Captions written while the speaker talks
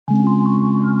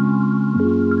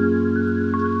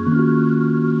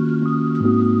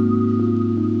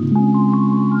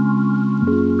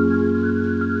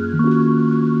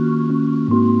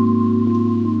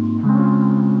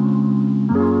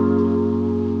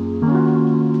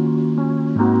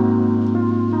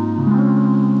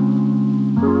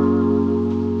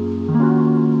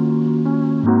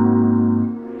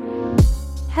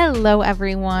Hello,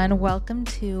 everyone. Welcome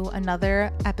to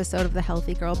another episode of the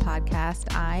Healthy Girl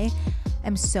Podcast. I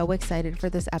am so excited for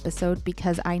this episode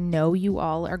because I know you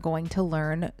all are going to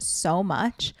learn so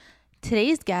much.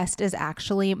 Today's guest is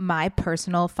actually my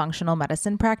personal functional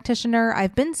medicine practitioner.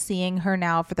 I've been seeing her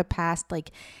now for the past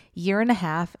year and a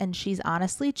half, and she's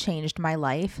honestly changed my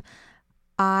life.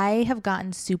 I have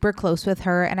gotten super close with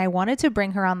her, and I wanted to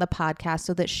bring her on the podcast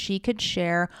so that she could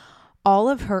share all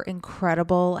of her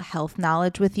incredible health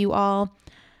knowledge with you all.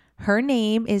 Her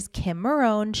name is Kim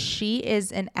Marrone. She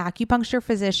is an acupuncture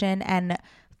physician and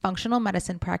functional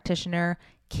medicine practitioner.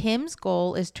 Kim's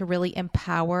goal is to really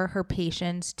empower her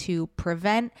patients to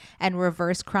prevent and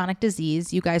reverse chronic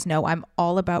disease. You guys know I'm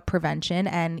all about prevention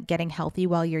and getting healthy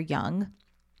while you're young.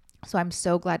 So I'm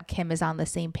so glad Kim is on the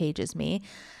same page as me.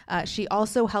 She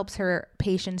also helps her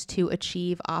patients to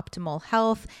achieve optimal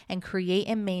health and create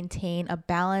and maintain a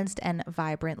balanced and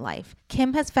vibrant life.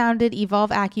 Kim has founded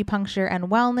Evolve Acupuncture and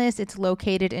Wellness. It's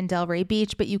located in Delray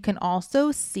Beach, but you can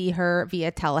also see her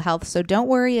via telehealth. So don't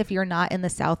worry if you're not in the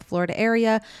South Florida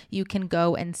area, you can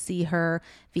go and see her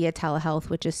via telehealth,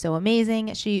 which is so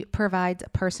amazing. She provides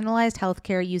personalized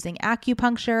healthcare using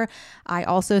acupuncture. I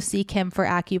also see Kim for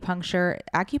acupuncture.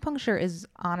 Acupuncture is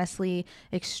honestly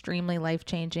extremely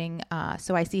life-changing.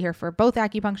 So I see her for both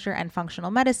acupuncture and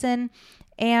functional medicine.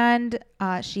 And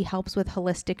she helps with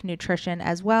holistic nutrition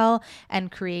as well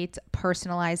and creates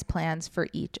personalized plans for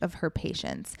each of her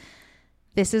patients.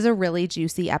 This is a really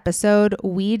juicy episode.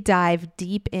 We dive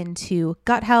deep into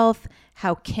gut health,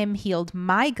 how Kim healed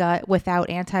my gut without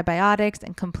antibiotics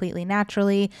and completely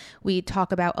naturally. We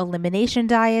talk about elimination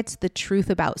diets, the truth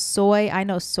about soy. I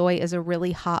know soy is a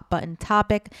really hot button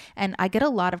topic, and I get a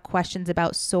lot of questions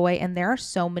about soy, and there are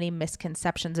so many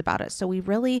misconceptions about it. So we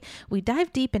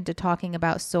dive deep into talking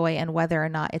about soy and whether or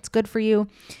not it's good for you.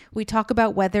 We talk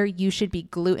about whether you should be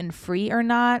gluten-free or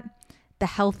not, the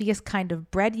healthiest kind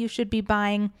of bread you should be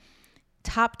buying,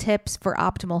 top tips for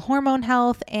optimal hormone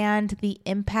health, and the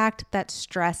impact that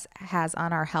stress has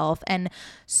on our health, and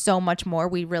so much more.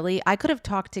 I could have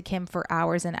talked to Kim for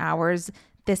hours and hours.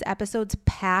 This episode's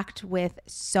packed with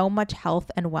so much health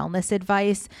and wellness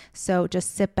advice. So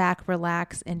just sit back,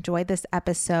 relax, enjoy this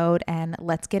episode, and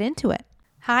let's get into it.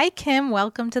 Hi, Kim.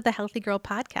 Welcome to the Healthy Girl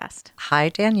Podcast. Hi,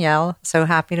 Danielle. So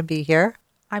happy to be here.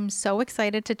 I'm so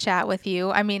excited to chat with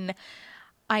you. I mean,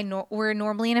 we're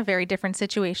normally in a very different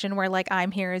situation where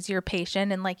I'm here as your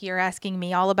patient and you're asking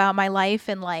me all about my life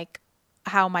and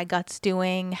how my gut's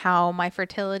doing, how my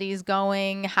fertility is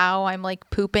going, how I'm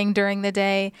pooping during the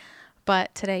day.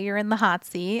 But today you're in the hot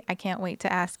seat. I can't wait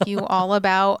to ask you all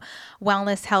about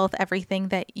wellness, health, everything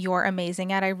that you're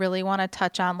amazing at. I really want to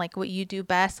touch on what you do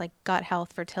best, gut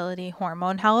health, fertility,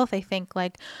 hormone health. I think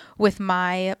with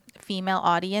my female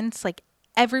audience,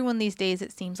 everyone these days,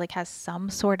 it seems has some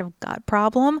sort of gut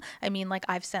problem. I mean,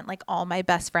 I've sent all my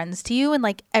best friends to you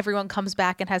and everyone comes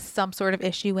back and has some sort of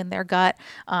issue in their gut,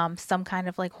 some kind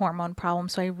of hormone problem.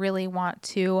 So I really want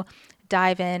to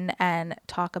dive in and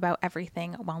talk about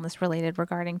everything wellness related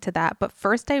regarding to that. But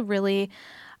first, I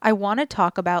want to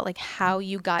talk about how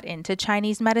you got into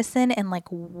Chinese medicine and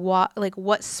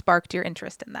what sparked your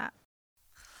interest in that.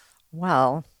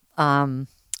 Well, I'm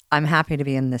happy to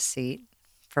be in this seat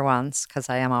for once, because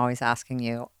I am always asking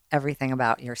you everything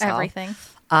about yourself. Everything.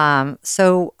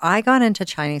 So I got into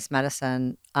Chinese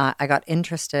medicine. I got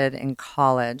interested in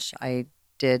college. I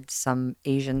did some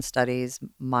Asian studies,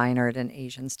 minored in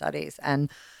Asian studies. And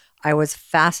I was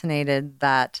fascinated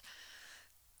that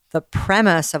the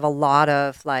premise of a lot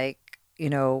of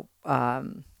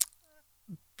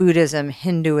Buddhism,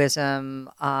 Hinduism,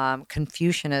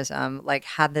 Confucianism,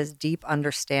 had this deep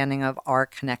understanding of our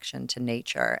connection to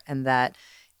nature, and that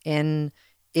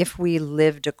if we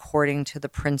lived according to the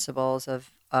principles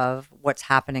of what's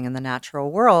happening in the natural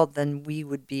world, then we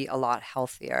would be a lot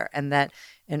healthier. And that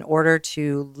in order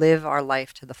to live our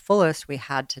life to the fullest, we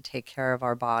had to take care of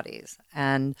our bodies.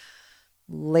 And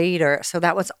later, so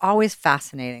that was always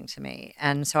fascinating to me.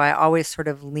 And so I always sort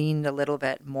of leaned a little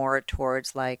bit more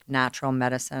towards natural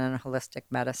medicine and holistic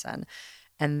medicine.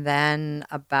 And then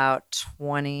about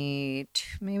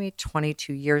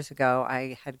 22 years ago,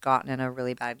 I had gotten in a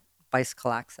really bad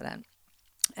bicycle accident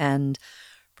and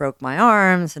broke my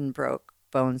arms and broke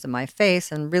bones in my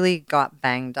face and really got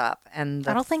banged up. And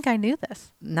I don't think I knew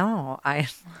this. No, I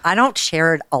don't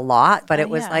share it a lot, but it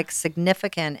was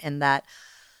significant in that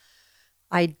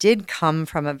I did come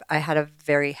from I had a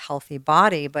very healthy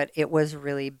body, but it was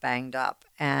really banged up.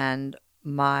 And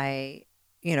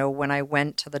when I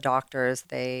went to the doctors,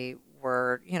 they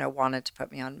were, wanted to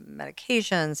put me on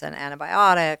medications and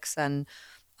antibiotics and,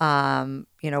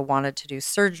 wanted to do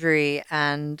surgery.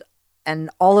 And and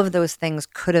all of those things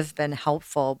could have been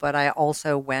helpful, but I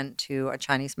also went to a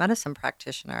Chinese medicine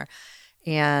practitioner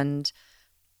and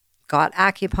got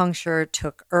acupuncture,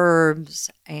 took herbs,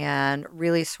 and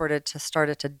really started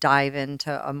to dive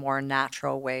into a more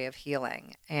natural way of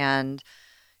healing. And,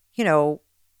 you know,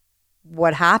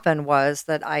 what happened was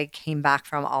that I came back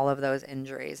from all of those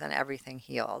injuries and everything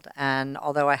healed. And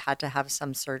although I had to have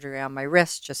some surgery on my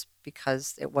wrist just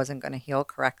because it wasn't going to heal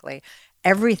correctly,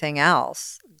 everything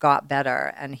else got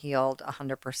better and healed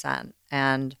 100%.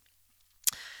 And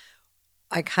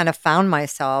I kind of found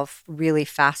myself really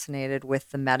fascinated with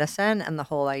the medicine and the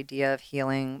whole idea of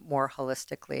healing more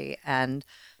holistically. And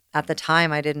at the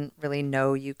time, I didn't really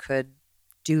know you could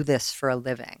do this for a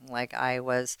living. Like I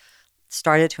was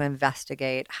started to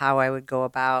investigate how I would go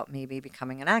about maybe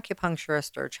becoming an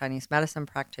acupuncturist or a Chinese medicine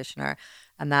practitioner.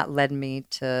 And that led me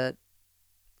to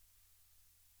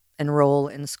enroll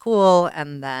in school.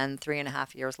 And then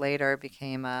 3.5 years later,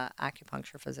 became a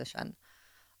acupuncture physician.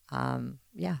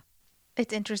 Yeah.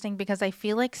 It's interesting because I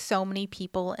feel like so many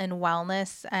people in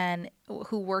wellness and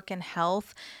who work in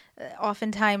health,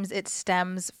 oftentimes it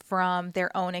stems from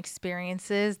their own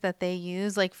experiences that they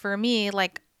use. Like for me,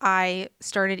 like I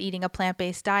started eating a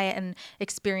plant-based diet and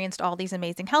experienced all these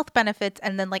amazing health benefits.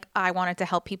 And then like I wanted to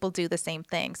help people do the same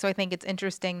thing. So I think it's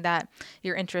interesting that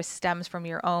your interest stems from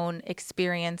your own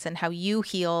experience and how you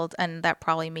healed. And that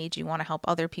probably made you want to help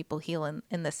other people heal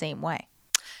in the same way.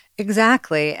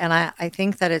 Exactly. And I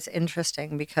think that it's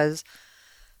interesting because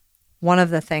one of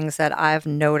the things that I've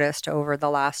noticed over the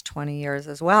last 20 years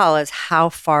as well is how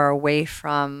far away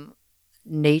from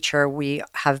nature we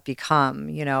have become,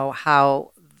 you know,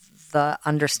 how the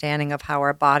understanding of how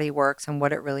our body works and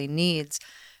what it really needs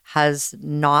has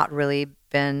not really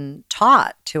been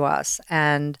taught to us.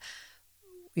 And,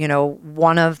 you know,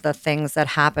 one of the things that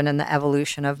happened in the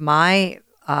evolution of my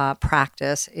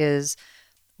practice is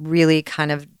really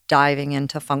kind of diving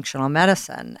into functional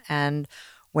medicine. And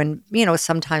when, you know,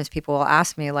 sometimes people will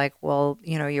ask me like, well,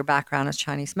 you know, your background is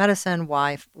Chinese medicine.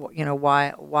 Why, you know,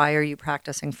 why are you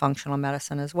practicing functional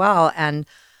medicine as well? And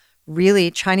really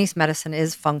Chinese medicine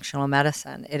is functional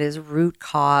medicine. It is root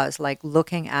cause, like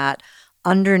looking at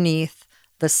underneath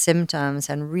the symptoms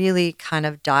and really kind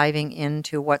of diving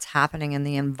into what's happening in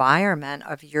the environment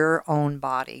of your own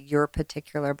body, your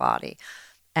particular body.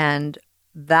 And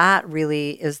that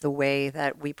really is the way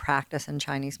that we practice in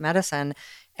Chinese medicine.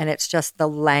 And it's just the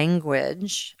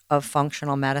language of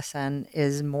functional medicine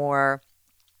is more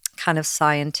kind of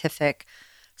scientific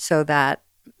so that,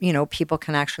 you know, people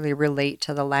can actually relate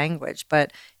to the language.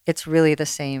 But it's really the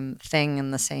same thing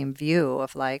and the same view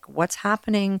of like, what's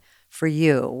happening for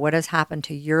you? What has happened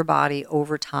to your body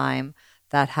over time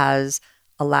that has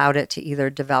allowed it to either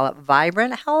develop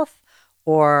vibrant health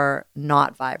or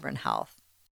not vibrant health?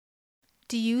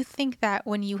 Do you think that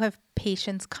when you have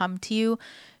patients come to you,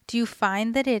 do you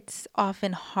find that it's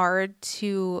often hard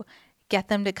to get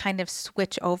them to kind of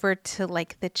switch over to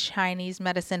like the Chinese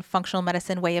medicine, functional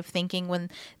medicine way of thinking when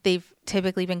they've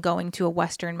typically been going to a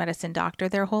Western medicine doctor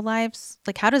their whole lives?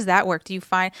 Like, how does that work? Do you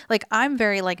find like I'm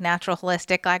very like natural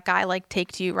holistic, like I like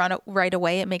take to you run right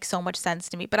away. It makes so much sense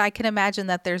to me. But I can imagine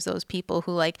that there's those people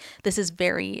who like this is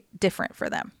very different for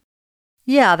them.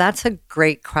 Yeah, that's a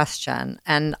great question.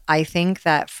 And I think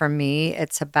that for me,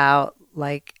 it's about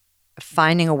like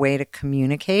finding a way to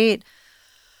communicate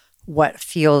what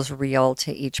feels real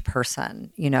to each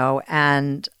person, you know?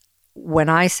 And when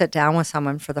I sit down with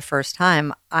someone for the first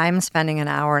time, I'm spending an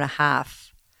hour and a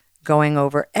half going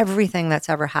over everything that's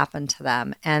ever happened to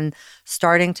them and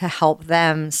starting to help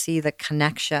them see the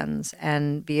connections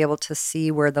and be able to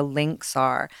see where the links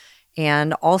are,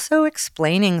 and also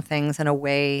explaining things in a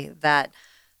way that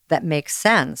makes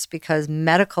sense, because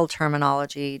medical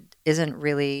terminology isn't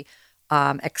really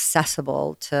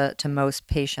accessible to most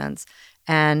patients.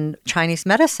 And Chinese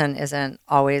medicine isn't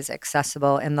always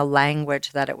accessible in the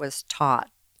language that it was taught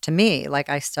to me. Like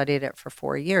I studied it for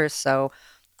 4 years, so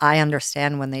I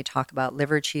understand when they talk about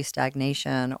liver qi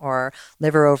stagnation or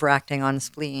liver overacting on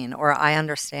spleen, or I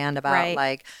understand about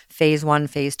like phase 1,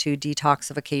 phase 2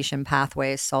 detoxification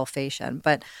pathways, sulfation,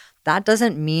 but that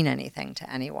doesn't mean anything to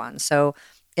anyone. So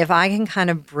if I can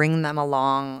kind of bring them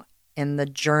along in the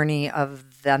journey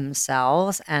of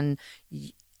themselves and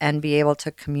be able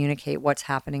to communicate what's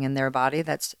happening in their body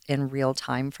that's in real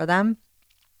time for them,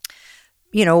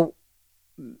 you know,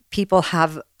 people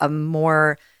have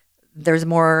there's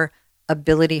more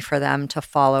ability for them to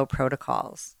follow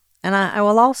protocols. And I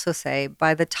will also say,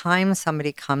 by the time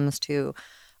somebody comes to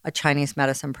a Chinese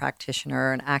medicine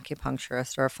practitioner, an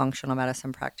acupuncturist, or a functional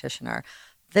medicine practitioner,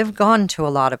 they've gone to a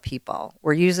lot of people.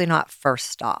 We're usually not first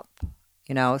stop,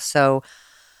 you know? So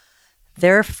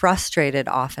they're frustrated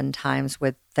oftentimes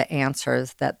with the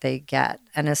answers that they get.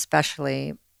 And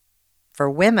especially for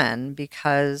women,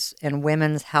 because in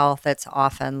women's health, it's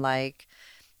often like,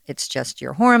 it's just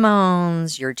your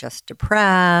hormones, you're just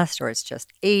depressed, or it's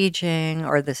just aging,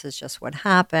 or this is just what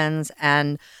happens.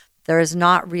 And there's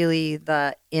not really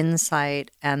the insight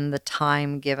and the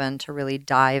time given to really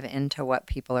dive into what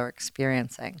people are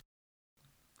experiencing.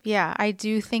 Yeah, I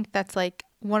do think that's like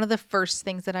one of the first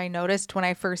things that I noticed when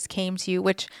I first came to you,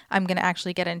 which I'm going to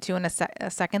actually get into in a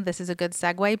second. This is a good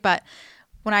segue. But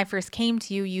when I first came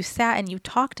to you, you sat and you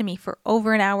talked to me for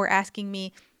over an hour asking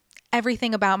me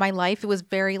everything about my life. It was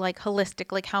very like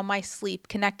holistic, like how my sleep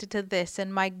connected to this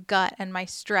and my gut and my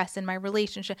stress and my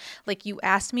relationship. Like you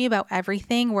asked me about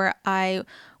everything, where I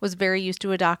was very used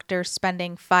to a doctor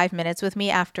spending 5 minutes with me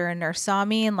after a nurse saw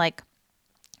me and like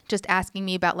just asking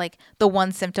me about like the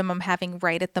one symptom I'm having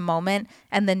right at the moment,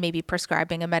 and then maybe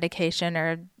prescribing a medication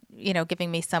or, you know,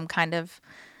 giving me some kind of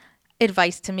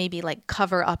advice to maybe like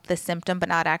cover up the symptom, but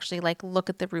not actually like look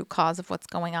at the root cause of what's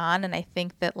going on. And I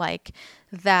think that like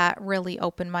that really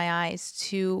opened my eyes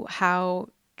to how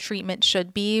treatment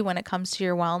should be when it comes to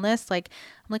your wellness. Like,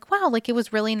 I'm like, wow, like it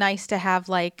was really nice to have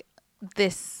like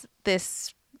this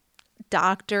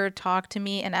doctor talk to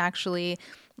me and actually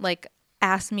like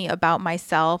ask me about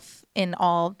myself in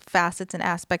all facets and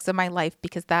aspects of my life,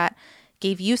 because that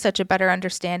gave you such a better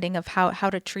understanding of how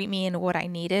to treat me and what I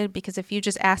needed. Because if you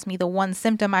just asked me the one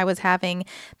symptom I was having,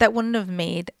 that wouldn't have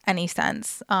made any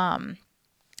sense.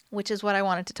 Which is what I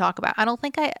wanted to talk about. I don't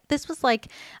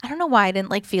know why I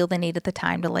didn't like feel the need at the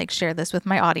time to like share this with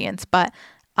my audience, but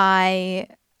I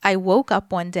woke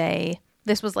up one day.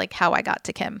 This was like how I got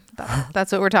to Kim.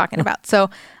 That's what we're talking about. So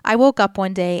I woke up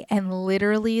one day and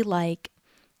literally like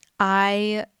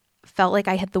I felt like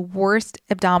I had the worst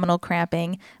abdominal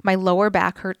cramping. My lower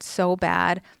back hurt so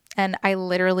bad. And I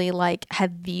literally like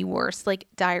had the worst like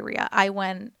diarrhea. I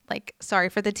went like, sorry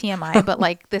for the TMI, but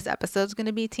like this episode's going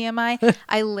to be TMI.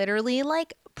 I literally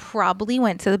like probably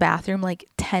went to the bathroom like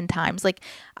 10 times. Like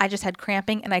I just had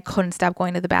cramping and I couldn't stop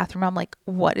going to the bathroom. I'm like,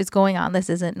 what is going on? This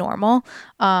isn't normal.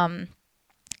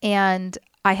 And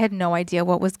I had no idea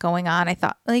what was going on. I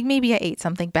thought like maybe I ate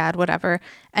something bad, whatever.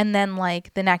 And then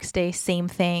like the next day, same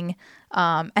thing.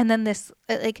 And then this,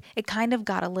 like it kind of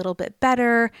got a little bit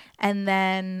better. And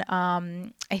then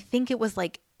I think it was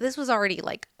like, this was already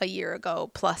like a year ago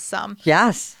plus some.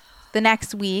 Yes. The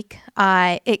next week,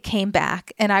 it came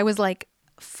back and I was like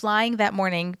flying that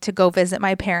morning to go visit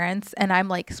my parents, and I'm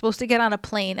like supposed to get on a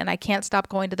plane and I can't stop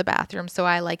going to the bathroom. So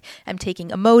I like am taking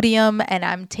Imodium and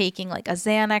I'm taking like a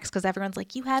Xanax because everyone's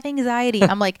like, you have anxiety.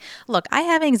 I'm like, look, I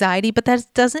have anxiety, but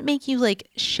that doesn't make you like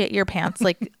shit your pants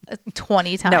like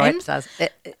 20 times. No, it does.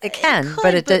 It can, It could,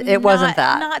 but it wasn't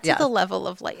that. Not to the level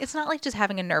of like, it's not like just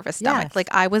having a nervous stomach. Yes. Like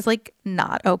I was like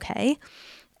not okay.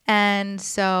 And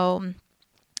so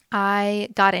I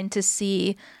got in to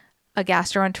see a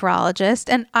gastroenterologist.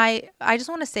 And I just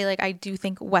want to say, like, I do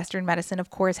think Western medicine, of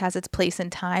course, has its place in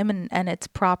time and its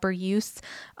proper use.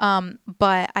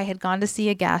 But I had gone to see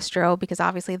a gastro because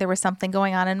obviously there was something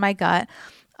going on in my gut.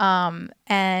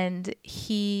 And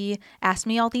he asked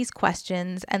me all these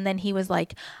questions, and then he was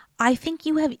like, I think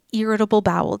you have irritable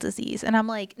bowel disease. And I'm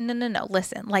like, no,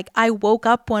 listen, like I woke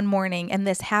up one morning and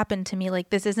this happened to me. Like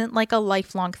this isn't like a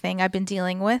lifelong thing I've been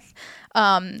dealing with.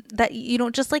 That you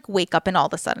don't just like wake up and all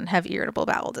of a sudden have irritable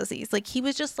bowel disease. Like he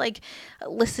was just like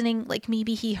listening, like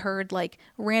maybe he heard like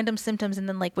random symptoms and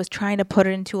then like was trying to put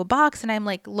it into a box. And I'm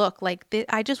like, look, like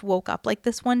I just woke up like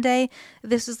this one day.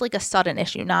 This is like a sudden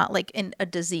issue, not like a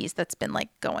disease that's been like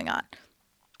going on.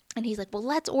 And he's like, well,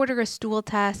 let's order a stool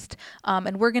test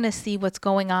and we're going to see what's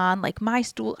going on. Like my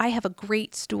stool, I have a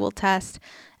great stool test.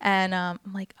 And I'm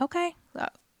like, okay,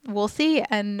 we'll see.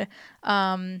 And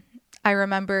I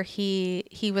remember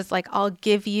he was like, I'll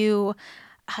give you,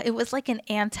 it was like an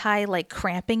anti like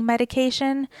cramping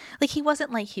medication. Like he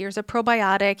wasn't like, here's a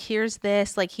probiotic, here's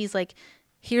this. Like he's like,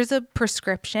 here's a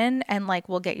prescription and like,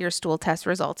 we'll get your stool test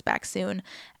results back soon.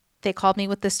 They called me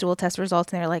with the stool test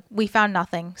results and they're like, we found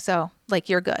nothing. So like,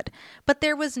 you're good. But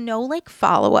there was no like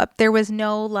follow-up. There was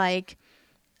no like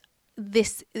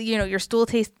this, you know, your stool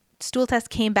test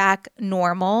came back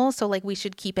normal. So like we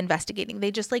should keep investigating.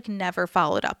 They just like never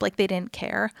followed up. Like they didn't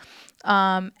care.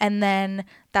 And then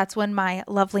that's when my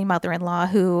lovely mother-in-law,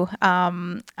 who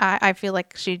I feel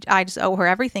like I just owe her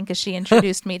everything because she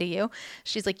introduced me to you.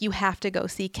 She's like, you have to go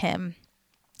see Kim.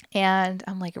 And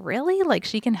I'm like, really? Like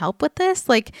she can help with this?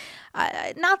 Like,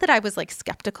 not that I was like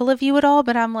skeptical of you at all,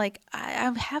 but I'm like, I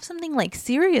have something like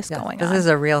serious going on. This is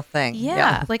a real thing.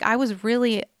 Yeah. Like I was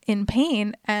really in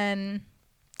pain and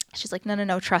she's like,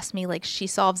 no, trust me. Like she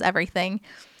solves everything.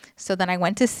 So then I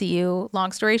went to see you.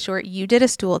 Long story short, you did a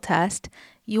stool test.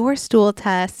 Your stool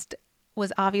test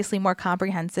was obviously more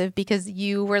comprehensive because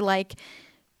you were like,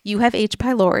 you have H.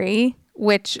 pylori,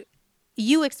 which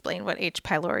you explain what H.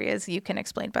 pylori is. You can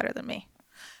explain better than me.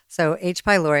 So H.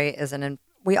 pylori is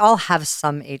we all have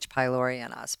some H. pylori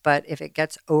in us, but if it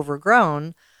gets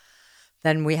overgrown,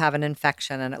 then we have an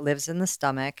infection and it lives in the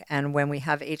stomach. And when we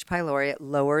have H. pylori, it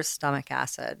lowers stomach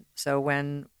acid. So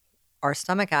when our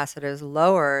stomach acid is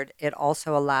lowered, it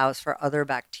also allows for other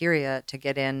bacteria to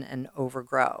get in and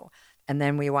overgrow. And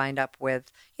then we wind up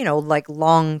with, like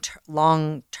long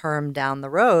term down the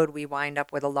road, we wind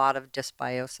up with a lot of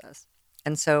dysbiosis.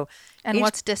 And so, And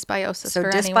what's dysbiosis so for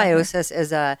anyone here? dysbiosis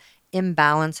is a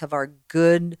imbalance of our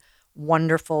good,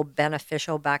 wonderful,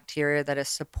 beneficial bacteria that is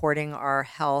supporting our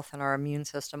health and our immune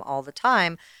system all the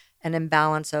time, an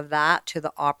imbalance of that to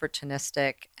the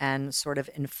opportunistic and sort of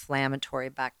inflammatory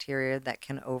bacteria that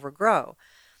can overgrow.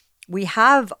 We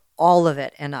have all of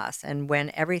it in us, and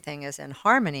when everything is in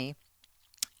harmony,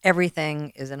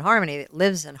 it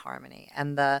lives in harmony,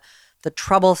 and the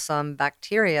troublesome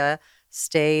bacteria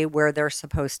stay where they're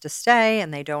supposed to stay,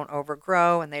 and they don't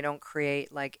overgrow, and they don't create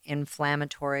like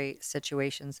inflammatory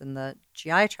situations in the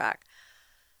GI tract.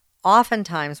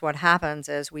 Oftentimes what happens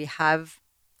is we have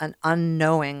a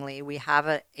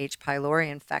H. pylori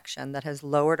infection that has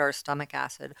lowered our stomach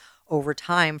acid over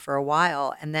time for a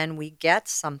while, and then we get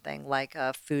something like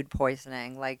a food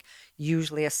poisoning, like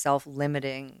usually a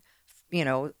self-limiting,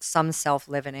 some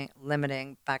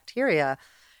self-limiting bacteria.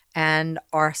 And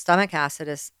our stomach acid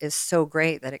is so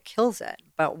great that it kills it.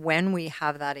 But when we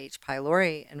have that H.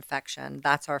 pylori infection,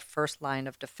 that's our first line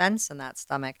of defense in that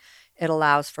stomach. It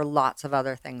allows for lots of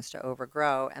other things to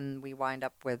overgrow, and we wind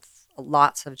up with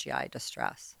lots of GI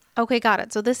distress. Okay, got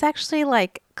it. So this actually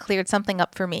like cleared something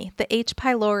up for me. The H.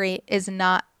 pylori is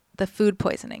not the food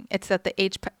poisoning. It's that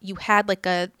you had like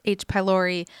a H.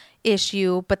 pylori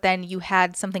issue, but then you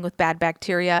had something with bad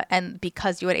bacteria, and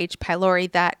because you had H.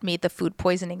 pylori, that made the food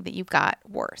poisoning that you got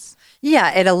worse.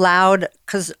 Yeah, it allowed,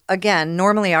 because again,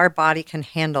 normally our body can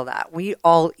handle that. We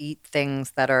all eat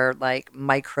things that are like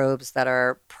microbes that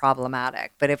are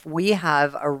problematic. But if we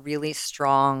have a really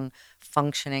strong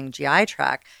functioning GI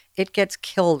tract, it gets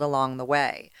killed along the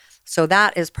way. So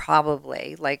that is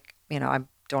probably like, I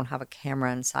don't have a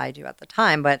camera inside you at the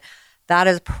time, but that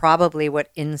is probably what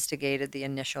instigated the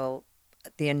initial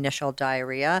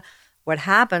diarrhea. What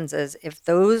happens is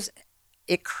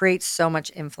it creates so much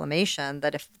inflammation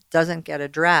that if it doesn't get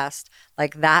addressed,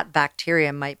 like that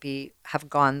bacteria might have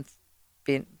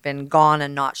been gone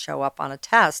and not show up on a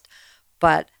test,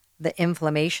 but the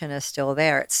inflammation is still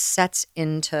there. It sets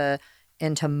into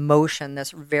motion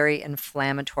this very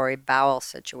inflammatory bowel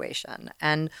situation,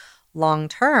 and long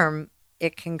term,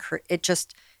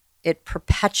 it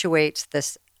perpetuates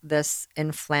this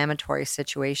inflammatory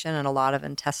situation and a lot of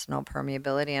intestinal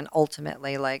permeability, and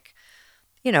ultimately, like,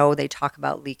 they talk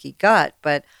about leaky gut,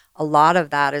 but a lot of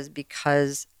that is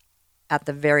because at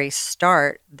the very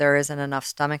start there isn't enough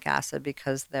stomach acid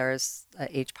because there's a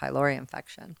H. pylori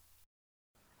infection.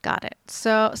 Got it.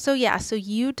 So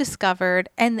you discovered,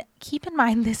 and keep in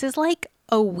mind, this is like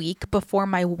a week before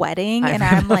my wedding, and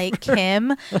I'm like,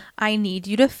 Kim, I need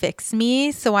you to fix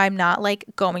me so I'm not like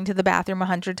going to the bathroom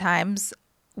 100 times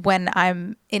when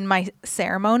I'm in my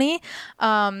ceremony.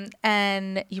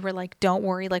 And you were like, don't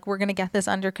worry, like we're going to get this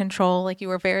under control. Like you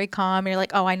were very calm. You're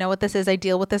like, oh, I know what this is. I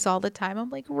deal with this all the time. I'm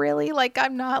like, really? Like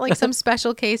I'm not like some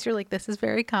special case. You're like, this is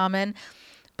very common.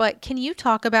 But can you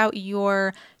talk about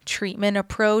your treatment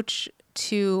approach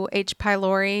to H.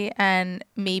 pylori and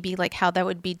maybe like how that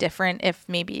would be different if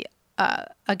maybe a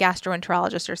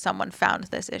gastroenterologist or someone found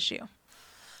this issue?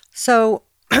 So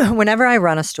whenever I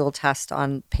run a stool test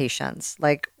on patients,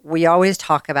 like we always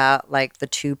talk about like the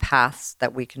two paths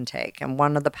that we can take. And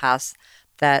one of the paths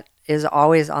that is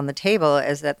always on the table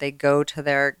is that they go to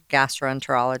their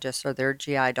gastroenterologist or their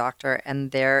GI doctor,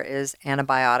 and there is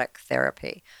antibiotic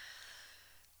therapy.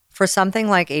 For something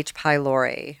like H.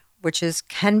 pylori, which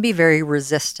can be very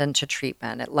resistant to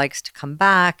treatment, it likes to come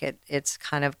back, it's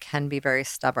kind of can be very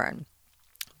stubborn.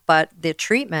 But the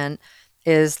treatment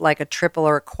is like a triple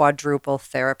or quadruple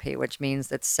therapy, which means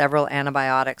that several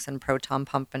antibiotics and proton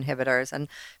pump inhibitors, and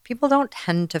people don't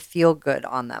tend to feel good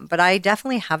on them. But I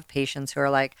definitely have patients who are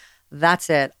like, that's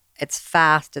it. It's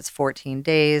fast. It's 14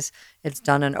 days. It's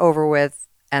done and over with.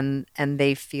 And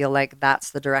they feel like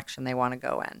that's the direction they want to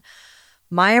go in.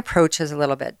 My approach is a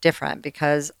little bit different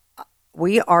because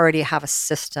we already have a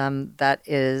system that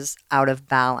is out of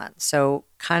balance. So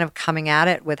kind of coming at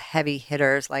it with heavy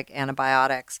hitters like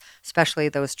antibiotics, especially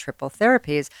those triple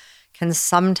therapies, can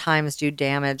sometimes do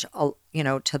damage, to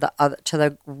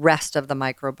the rest of the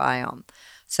microbiome.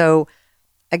 So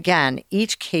again,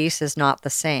 each case is not the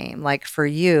same. Like for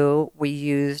you, we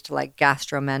used like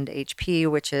Gastromend HP,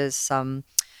 which is some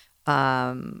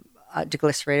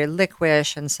deglycerated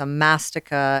licorice and some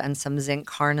mastica and some zinc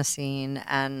carnosine.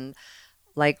 And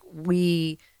like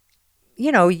you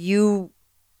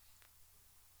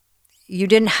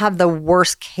didn't have the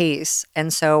worst case.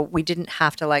 And so we didn't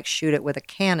have to like shoot it with a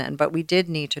cannon, but we did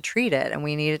need to treat it and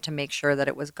we needed to make sure that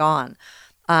it was gone.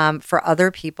 For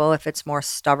other people, if it's more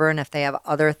stubborn, if they have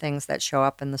other things that show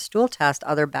up in the stool test,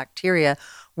 other bacteria,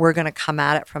 we're going to come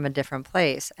at it from a different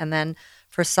place. And then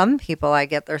for some people, I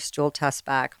get their stool test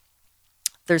back.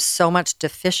 There's so much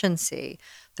deficiency.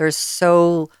 There's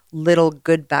so little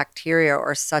good bacteria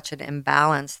or such an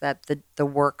imbalance that the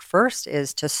work first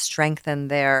is to strengthen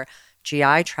their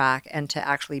GI tract and to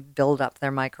actually build up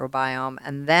their microbiome.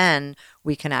 And then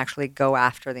we can actually go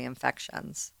after the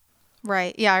infections.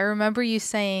 Right. Yeah, I remember you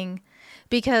saying,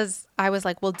 because I was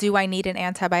like, well, do I need an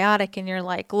antibiotic? And you're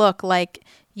like, look, like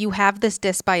you have this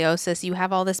dysbiosis, you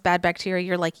have all this bad bacteria.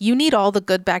 You're like, you need all the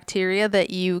good bacteria that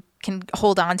you can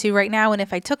hold on to right now. And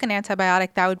if I took an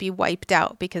antibiotic, that would be wiped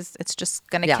out because it's just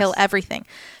going to kill everything.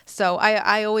 So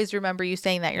I always remember you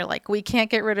saying that. You're like, we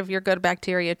can't get rid of your good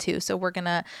bacteria too. So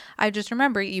I just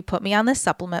remember you put me on this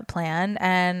supplement plan.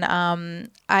 And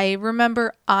I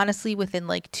remember honestly within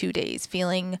like 2 days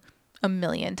feeling a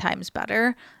million times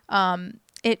better.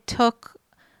 It took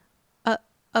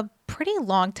a pretty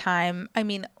long time. I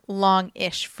mean,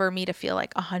 long-ish for me to feel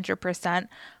like 100%,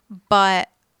 but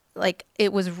like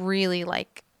it was really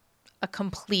like a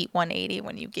complete 180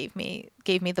 when you gave me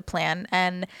the plan.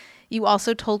 And you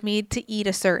also told me to eat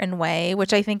a certain way,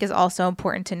 which I think is also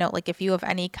important to note. Like if you have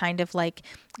any kind of like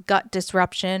gut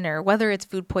disruption or whether it's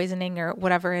food poisoning or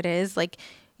whatever it is, like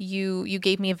you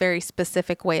gave me a very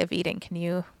specific way of eating. Can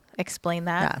you explain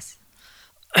that? Yes.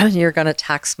 You're going to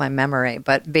tax my memory,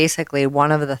 but basically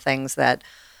one of the things that,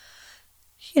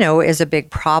 is a big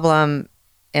problem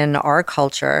in our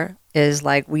culture is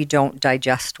like we don't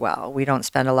digest well. We don't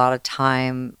spend a lot of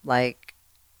time like,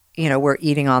 we're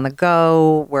eating on the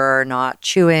go, we're not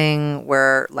chewing,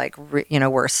 we're like, we're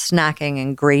snacking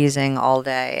and grazing all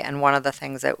day. And one of the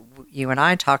things that you and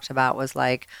I talked about was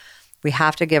like, we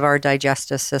have to give our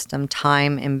digestive system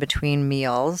time in between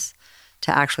meals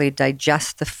to actually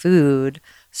digest the food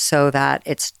so that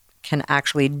it can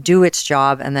actually do its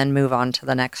job and then move on to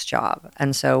the next job.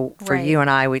 And so for you and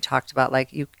I, we talked about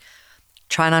like you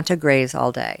try not to graze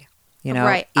all day,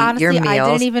 right. Eat Honestly, your meals.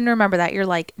 I didn't even remember that. You're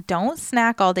like, don't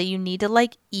snack all day. You need to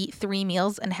like eat 3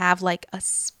 meals and have like a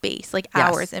space, like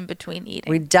hours in between eating.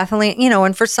 We definitely,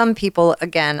 and for some people,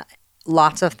 again,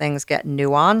 lots of things get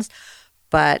nuanced,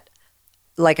 but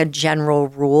like a general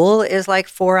rule is like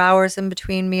 4 hours in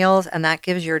between meals. And that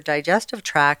gives your digestive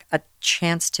tract a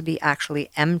chance to be actually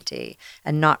empty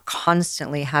and not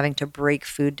constantly having to break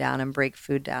food down and break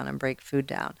food down and break food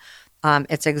down.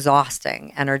 It's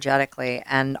exhausting energetically.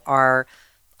 And our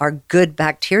good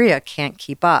bacteria can't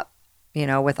keep up,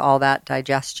 with all that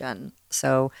digestion.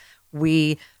 So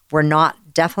we're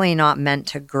definitely not meant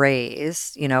to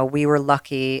graze. We were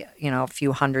lucky, a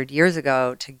few hundred years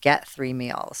ago to get 3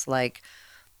 meals. Like,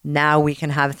 now we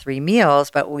can have 3 meals,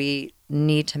 but we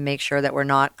need to make sure that we're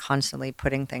not constantly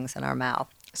putting things in our mouth.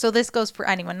 So this goes for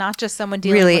anyone, not just someone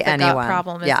dealing with a gut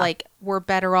problem. It's like we're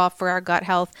better off for our gut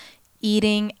health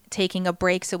eating, taking a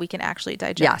break so we can actually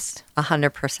digest. Yes,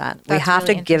 100%. We have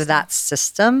to give that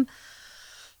system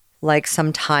like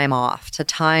some time off,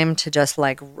 time to just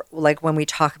like when we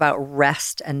talk about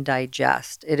rest and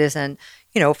digest. It isn't,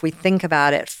 if we think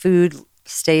about it, food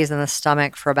stays in the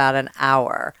stomach for about an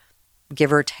hour.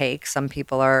 Give or take. Some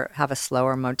people have a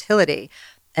slower motility.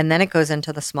 And then it goes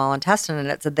into the small intestine and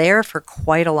it's there for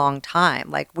quite a long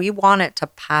time. Like we want it to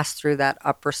pass through that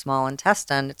upper small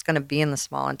intestine. It's going to be in the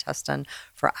small intestine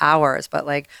for hours, but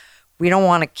like we don't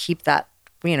want to keep that,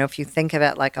 if you think of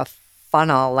it like a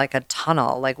funnel, like a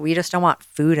tunnel, like we just don't want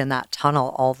food in that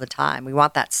tunnel all the time. We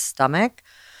want that stomach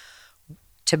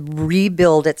to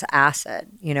rebuild its acid,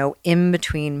 in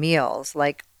between meals.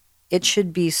 Like it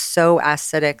should be so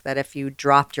acidic that if you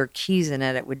dropped your keys in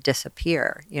it, it would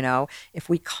disappear. If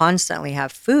we constantly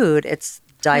have food, it's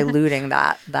diluting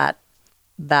that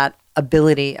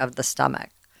ability of the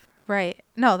stomach. Right.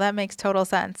 No, that makes total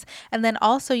sense. And then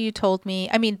also you told me,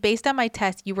 I mean, based on my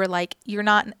test, you were like, you're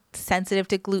not sensitive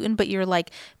to gluten, but you're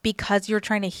like, because you're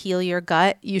trying to heal your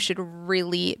gut, you should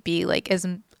really be like as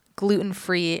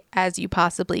gluten-free as you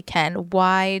possibly can.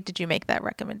 Why did you make that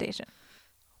recommendation?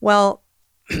 Well,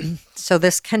 so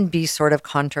this can be sort of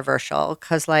controversial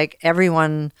because like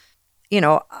everyone,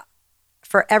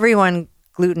 for everyone,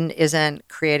 gluten isn't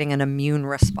creating an immune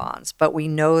response, but we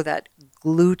know that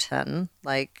gluten,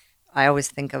 like I always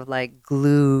think of like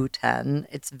gluten,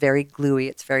 it's very gluey,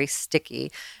 it's very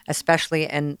sticky, especially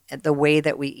in the way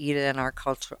that we eat it in our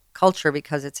culture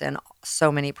because it's in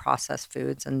so many processed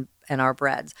foods and our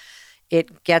breads.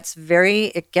 It gets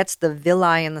the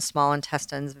villi in the small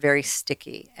intestines very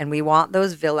sticky, and we want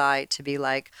those villi to be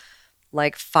like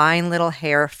fine little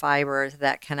hair fibers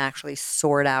that can actually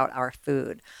sort out our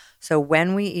food. So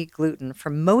when we eat gluten, for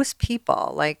most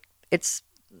people, like it's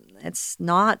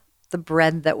not the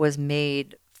bread that was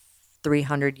made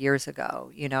 300 years ago,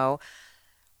 you know.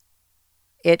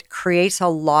 It creates a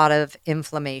lot of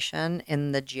inflammation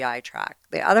in the GI tract.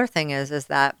 The other thing is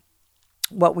that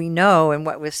what we know and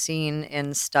what we've seen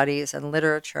in studies and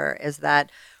literature is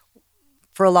that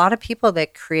for a lot of people, they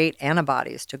create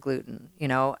antibodies to gluten, you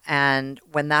know, and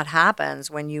when that happens,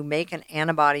 when you make an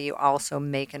antibody, you also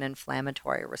make an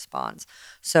inflammatory response.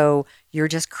 So you're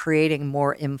just creating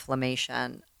more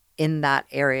inflammation in that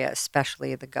area,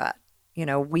 especially the gut. You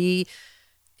know,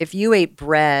 if you ate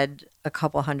bread a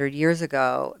couple hundred years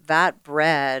ago, that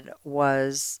bread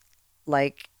was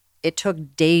like, it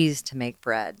took days to make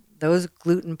bread. Those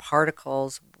gluten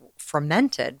particles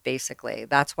fermented, basically.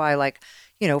 That's why, like,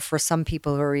 you know, for some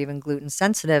people who are even gluten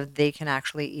sensitive, they can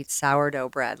actually eat sourdough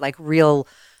bread, like real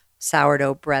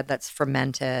sourdough bread that's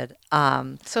fermented.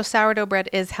 So sourdough bread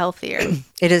is healthier.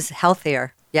 It is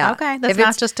healthier. Yeah. Okay. That's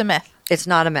not just a myth. It's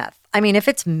not a myth. I mean, if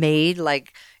it's made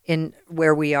like in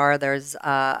where we are, there's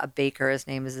a baker. His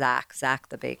name is Zach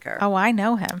the baker. Oh, I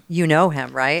know him. You know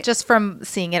him, right? Just from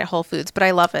seeing it at Whole Foods, but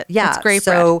I love it. Yeah. It's great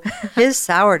so bread. his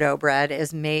sourdough bread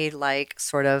is made like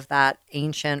sort of that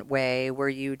ancient way where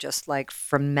you just like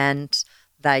ferment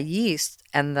the yeast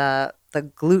and the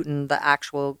gluten, the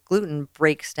actual gluten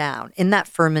breaks down in that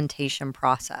fermentation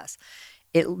process.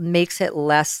 It makes it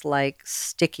less like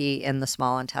sticky in the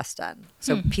small intestine.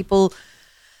 So people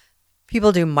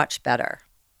do much better.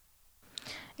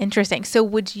 Interesting. So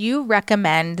would you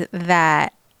recommend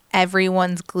that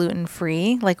everyone's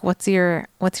gluten-free? Like what's your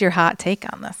hot take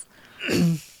on this?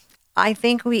 I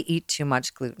think we eat too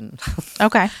much gluten.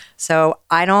 Okay. So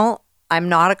I'm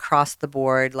not across the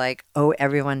board like, oh,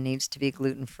 everyone needs to be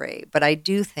gluten-free. But I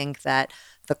do think that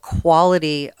the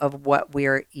quality of what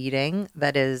we're eating,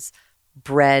 that is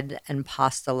bread and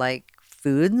pasta-like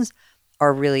foods,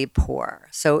 are really poor.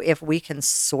 So if we can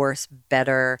source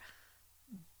better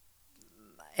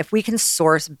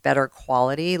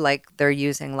quality, like they're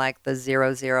using like the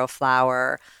 00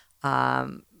 flour,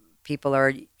 people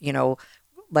are, you know,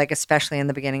 like especially in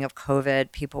the beginning of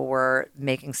COVID, people were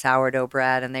making sourdough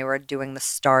bread and they were doing the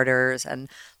starters. And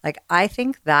like, I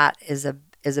think that is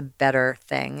a better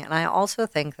thing. And I also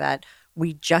think that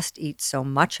we just eat so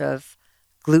much of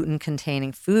gluten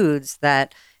containing foods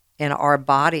that in our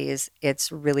bodies,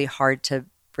 it's really hard to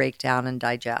break down and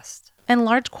digest. And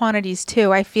large quantities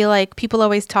too. I feel like people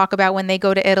always talk about when they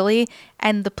go to Italy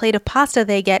and the plate of pasta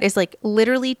they get is like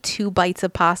literally 2 bites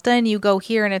of pasta, and you go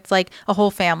here and it's like a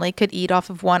whole family could eat off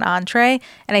of one entree.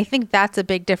 And I think that's a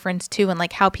big difference too in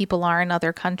like how people are in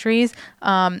other countries.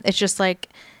 It's just like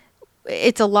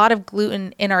it's a lot of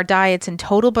gluten in our diets in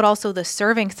total, but also the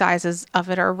serving sizes of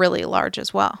it are really large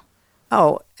as well.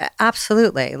 Oh,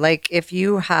 absolutely. Like if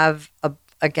you have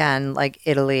again, like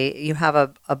Italy, you have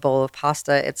a bowl of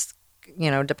pasta, it's,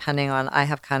 you know, depending on, I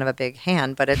have kind of a big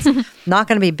hand, but it's not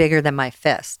going to be bigger than my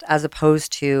fist, as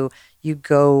opposed to you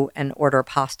go and order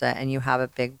pasta and you have a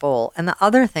big bowl. And the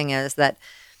other thing is that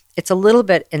it's a little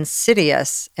bit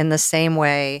insidious in the same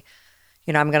way,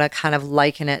 you know, I'm going to kind of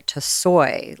liken it to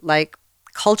soy. Like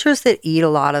cultures that eat a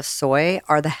lot of soy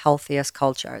are the healthiest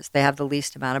cultures. They have the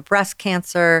least amount of breast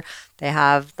cancer. They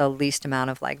have the least amount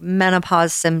of like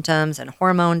menopause symptoms and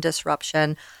hormone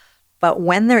disruption. But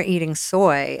when they're eating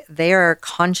soy, they are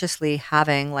consciously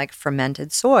having like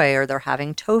fermented soy, or they're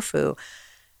having tofu.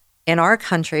 In our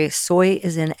country, soy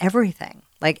is in everything.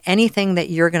 Like anything that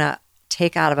you're going to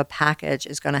take out of a package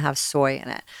is going to have soy in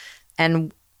it.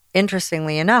 And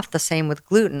interestingly enough, the same with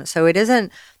gluten. So it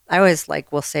isn't, I always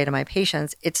will say to my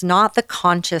patients, it's not the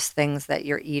conscious things that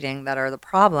you're eating that are the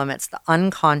problem. It's the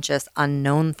unconscious,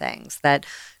 unknown things that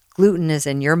gluten is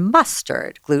in your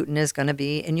mustard. Gluten is going to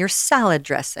be in your salad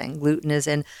dressing. Gluten is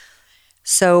in,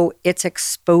 so it's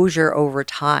exposure over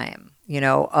time, you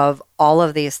know, of all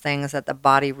of these things that the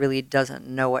body really doesn't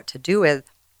know what to do with,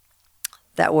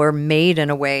 that were made in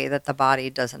a way that the body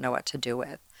doesn't know what to do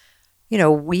with. You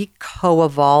know, we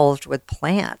co-evolved with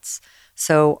plants.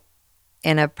 So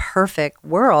in a perfect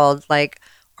world, like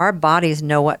our bodies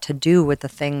know what to do with the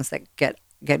things that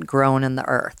get grown in the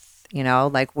earth. You know,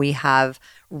 like we have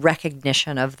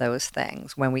recognition of those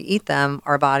things. When we eat them,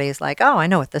 our body is like, oh, I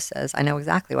know what this is. I know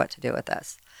exactly what to do with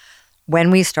this.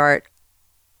 When we start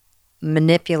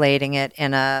manipulating it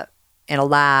in a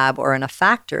lab or in a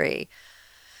factory,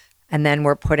 and then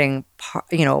we're putting,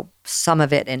 some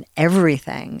of it in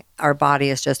everything, our body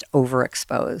is just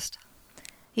overexposed.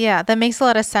 Yeah, that makes a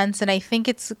lot of sense. And I think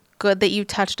it's good that you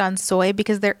touched on soy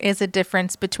because there is a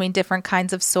difference between different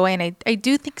kinds of soy. And I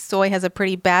do think soy has a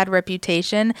pretty bad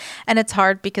reputation. And it's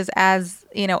hard because as,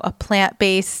 a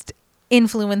plant-based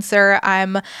influencer,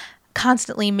 I'm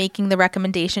constantly making the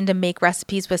recommendation to make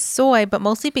recipes with soy, but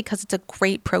mostly because it's a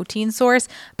great protein source.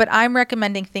 But I'm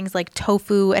recommending things like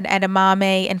tofu and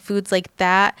edamame and foods like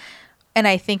that. And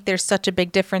I think there's such a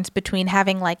big difference between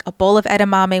having like a bowl of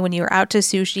edamame when you're out to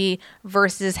sushi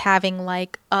versus having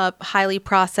like a highly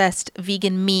processed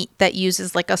vegan meat that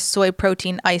uses like a soy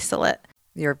protein isolate.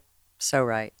 You're so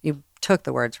right. You took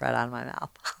the words right out of my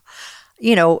mouth.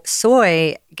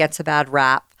 Soy gets a bad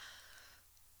rap,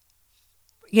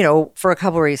 for a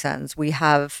couple of reasons. We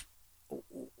have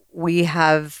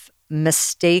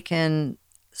mistaken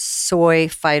soy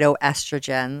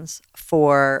phytoestrogens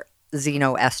for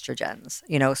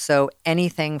xenoestrogens. So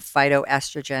anything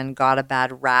phytoestrogen got a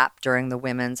bad rap during the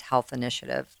Women's Health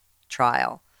Initiative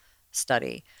trial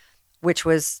study, which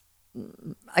was,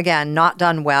 again, not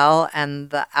done well. And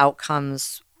the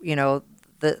outcomes,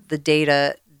 the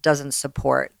data doesn't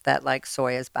support that like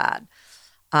soy is bad.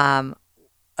 And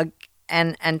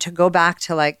to go back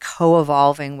to like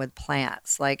co-evolving with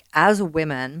plants, like as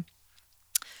women,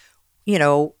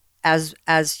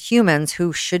 as humans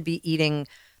who should be eating,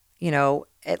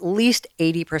 at least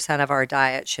 80% of our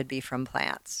diet should be from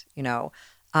plants.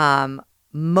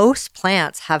 Most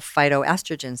plants have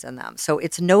phytoestrogens in them. So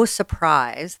it's no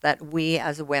surprise that we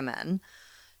as women,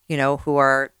 who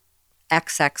are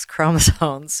XX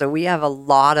chromosomes, so we have a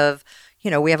lot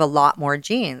more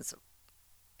genes.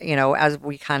 As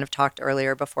we kind of talked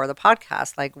earlier before the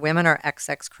podcast, like women are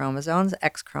XX chromosomes.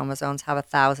 X chromosomes have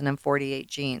 1,048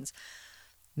 genes.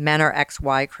 Men are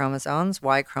XY chromosomes.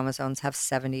 Y chromosomes have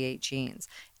 78 genes.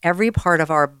 Every part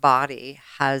of our body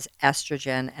has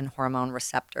estrogen and hormone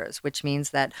receptors, which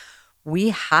means that we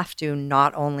have to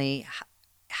not only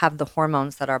have the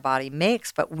hormones that our body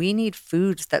makes, but we need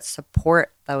foods that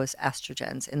support those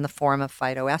estrogens in the form of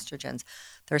phytoestrogens.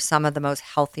 They're some of the most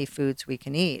healthy foods we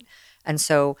can eat. And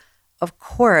so, of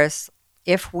course,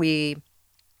 if we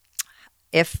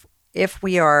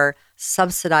are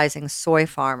subsidizing soy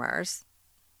farmers,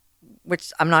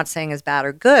 which I'm not saying is bad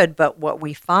or good, but what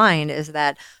we find is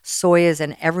that soy is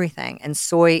in everything, and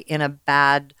soy in a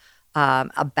bad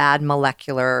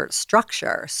molecular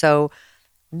structure. So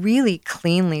really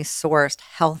cleanly sourced,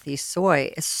 healthy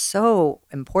soy is so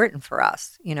important for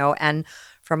us, and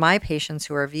for my patients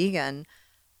who are vegan,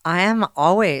 I am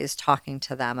always talking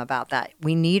to them about that.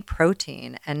 We need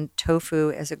protein, and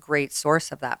tofu is a great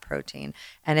source of that protein.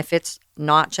 And if it's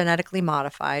not genetically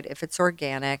modified, if it's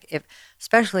organic,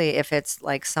 especially if it's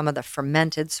like some of the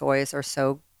fermented soys are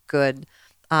so good,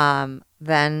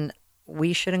 then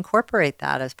we should incorporate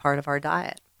that as part of our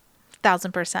diet.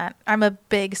 1,000%. I'm a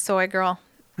big soy girl.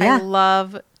 Yeah. I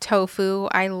love tofu.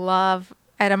 I love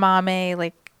edamame,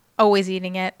 like always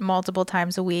eating it multiple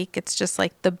times a week. It's just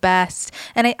like the best.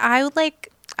 And I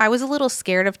was a little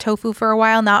scared of tofu for a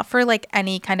while, not for like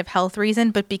any kind of health reason,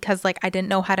 but because like I didn't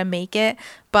know how to make it.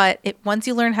 But once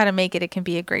you learn how to make it, it can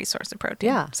be a great source of protein.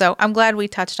 Yeah. So I'm glad we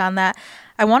touched on that.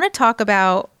 I want to talk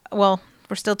about, well,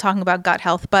 we're still talking about gut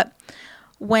health, but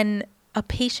when a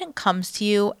patient comes to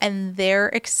you and they're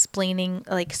explaining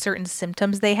like certain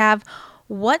symptoms they have,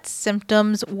 what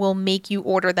symptoms will make you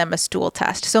order them a stool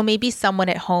test? So maybe someone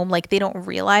at home, like they don't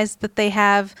realize that they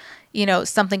have,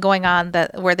 something going on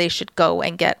where they should go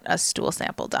and get a stool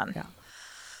sample done. Yeah.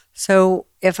 So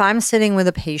if I'm sitting with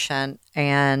a patient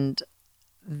and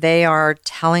they are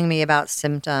telling me about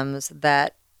symptoms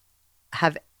that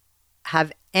have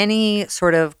any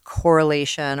sort of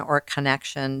correlation or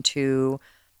connection to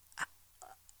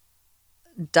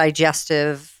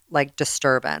digestive like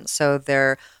disturbance, so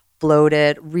they're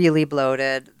bloated, really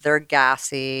bloated, they're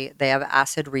gassy, they have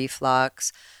acid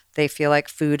reflux, they feel like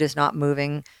food is not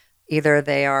moving. Either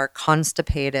they are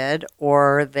constipated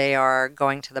or they are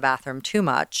going to the bathroom too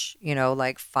much,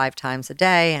 like 5 times a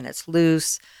day and it's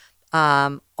loose.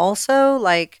 Also,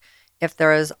 like if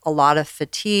there is a lot of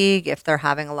fatigue, if they're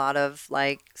having a lot of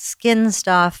like skin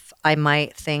stuff, I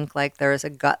might think like there is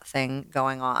a gut thing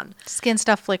going on. Skin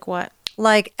stuff like what?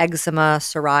 Like eczema,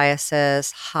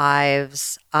 psoriasis,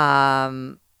 hives.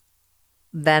 Then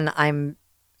I'm,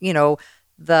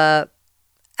 the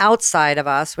outside of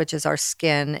us, which is our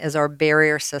skin, is our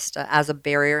barrier system, as a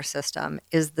barrier system,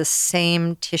 is the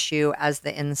same tissue as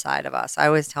the inside of us. I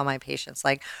always tell my patients,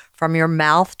 like, from your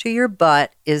mouth to your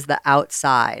butt is the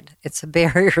outside. It's a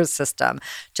barrier system.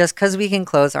 Just because we can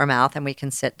close our mouth and we can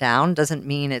sit down doesn't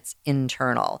mean it's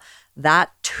internal.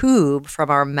 That tube from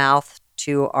our mouth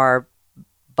to our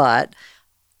butt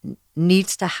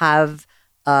needs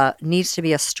to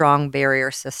be a strong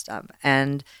barrier system.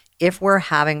 And if we're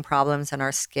having problems in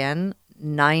our skin,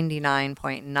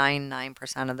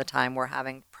 99.99% of the time we're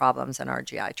having problems in our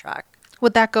GI tract.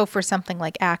 Would that go for something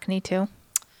like acne too?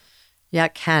 Yeah,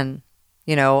 it can.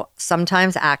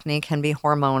 Sometimes acne can be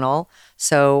hormonal.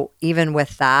 So even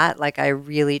with that, like, I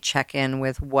really check in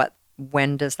with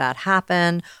when does that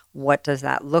happen? What does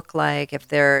that look like? If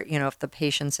if the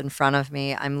patient's in front of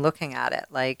me, I'm looking at it.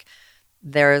 Like,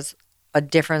 there's a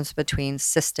difference between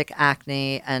cystic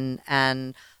acne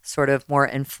and sort of more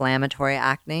inflammatory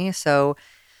acne. So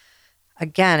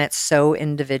again, it's so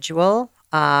individual.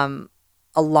 A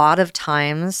lot of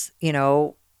times,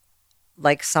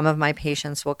 like, some of my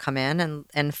patients will come in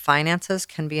and finances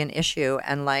can be an issue,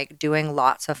 and like doing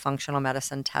lots of functional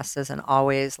medicine tests isn't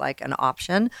always like an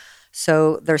option.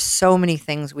 So there's so many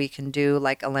things we can do,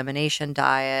 like elimination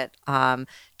diet,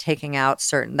 taking out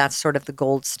that's sort of the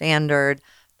gold standard.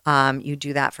 You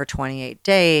do that for 28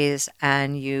 days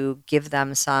and you give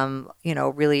them some,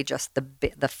 really just the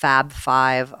Fab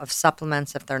Five of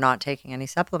supplements if they're not taking any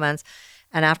supplements.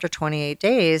 And after 28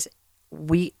 days,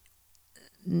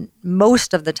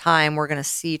 most of the time we're going to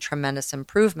see tremendous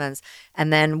improvements.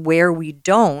 And then where we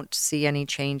don't see any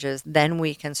changes, then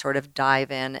we can sort of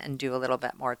dive in and do a little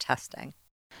bit more testing.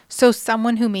 So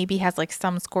someone who maybe has like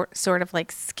some sort of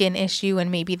like skin issue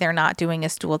and maybe they're not doing a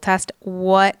stool test,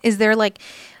 what is there like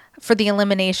for the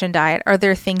elimination diet? Are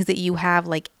there things that you have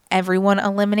like everyone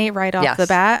eliminate right off the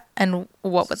bat? And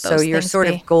what would those things be? So your sort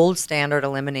of gold standard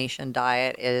elimination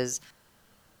diet is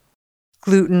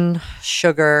gluten,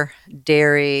 sugar,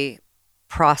 dairy,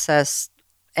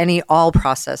 all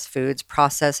processed foods,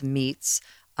 processed meats,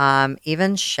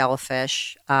 even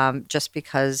shellfish, just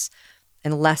because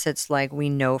unless it's like we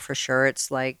know for sure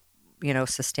it's like,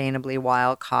 sustainably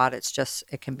wild caught, it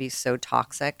can be so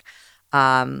toxic.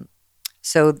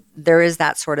 So there is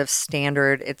that sort of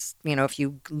standard. It's, if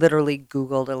you literally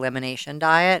Googled elimination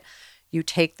diet, you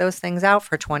take those things out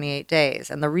for 28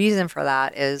 days. And the reason for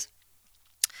that is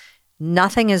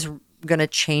nothing is going to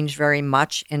change very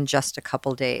much in just a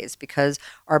couple days because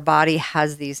our body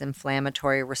has these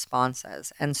inflammatory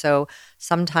responses. And so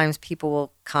sometimes people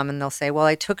will come and they'll say, well,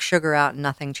 I took sugar out and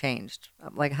nothing changed.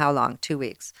 I'm like, how long? 2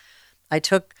 weeks. I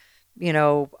took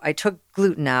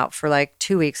gluten out for like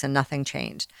 2 weeks and nothing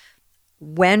changed.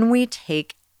 When we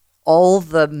take all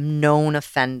the known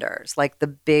offenders, like the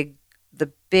big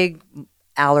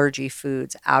allergy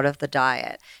foods out of the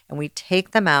diet, and we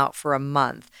take them out for a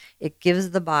month, it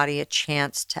gives the body a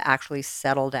chance to actually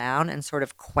settle down and sort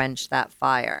of quench that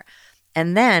fire.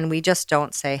 And then we just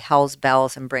don't say hell's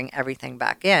bells and bring everything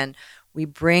back in. We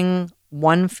bring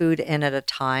one food in at a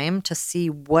time to see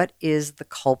what is the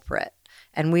culprit.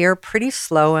 And we are pretty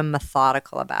slow and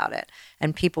methodical about it.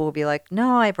 And people will be like,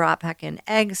 no, I brought back in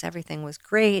eggs. Everything was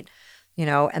great.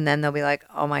 And then they'll be like,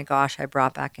 oh my gosh, I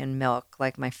brought back in milk.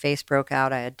 Like my face broke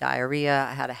out. I had diarrhea.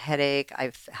 I had a headache.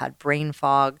 I've had brain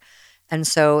fog. And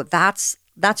so that's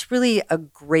really a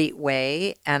great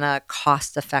way and a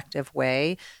cost-effective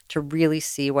way to really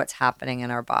see what's happening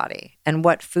in our body and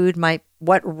what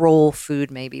role food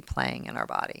may be playing in our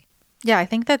body. Yeah, I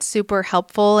think that's super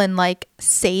helpful and like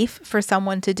safe for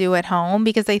someone to do at home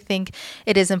because I think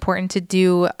it is important to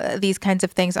do these kinds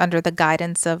of things under the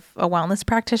guidance of a wellness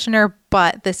practitioner.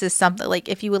 But this is something like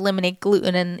if you eliminate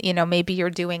gluten and, maybe you're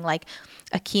doing like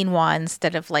a quinoa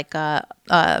instead of like a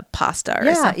pasta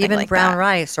or something even like brown that.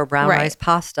 rice or brown rice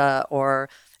pasta or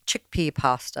chickpea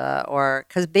pasta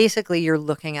because basically you're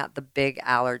looking at the big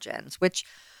allergens, which,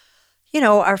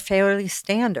 are fairly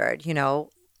standard,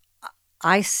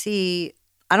 I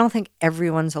don't think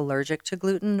everyone's allergic to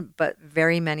gluten, but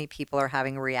very many people are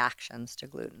having reactions to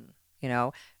gluten.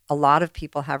 A lot of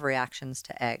people have reactions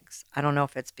to eggs. I don't know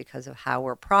if it's because of how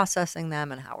we're processing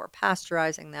them and how we're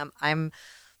pasteurizing them. I'm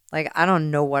like, I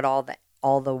don't know what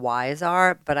all the whys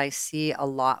are, but I see a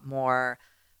lot more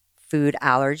food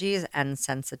allergies and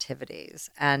sensitivities.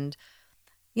 And,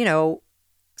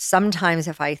 sometimes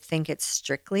if I think it's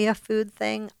strictly a food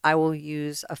thing, I will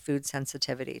use a food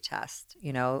sensitivity test,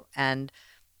 and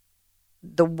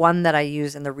the one that I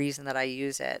use and the reason that I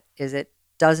use it is it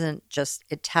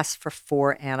it tests for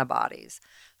 4 antibodies.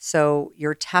 So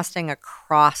you're testing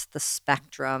across the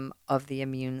spectrum of the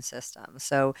immune system.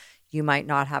 So you might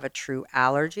not have a true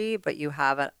allergy, but you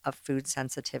have a food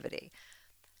sensitivity.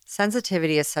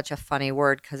 Sensitivity is such a funny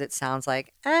word because it sounds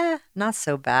like, not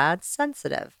so bad,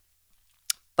 sensitive.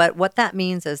 But what that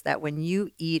means is that when you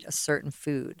eat a certain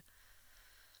food,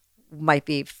 might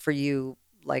be for you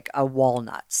like a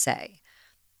walnut, say,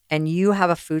 and you have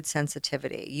a food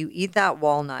sensitivity, you eat that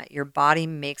walnut, your body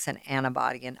makes an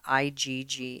antibody, an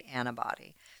IgG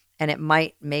antibody. And it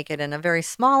might make it in a very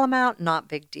small amount, not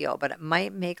big deal, but it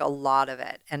might make a lot of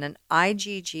it. And an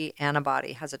IgG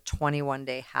antibody has a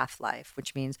 21-day half-life,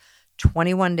 which means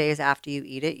 21 days after you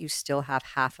eat it, you still have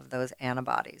half of those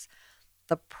antibodies.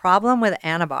 The problem with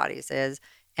antibodies is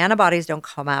antibodies don't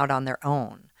come out on their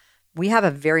own. We have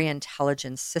a very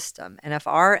intelligent system. And if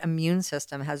our immune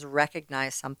system has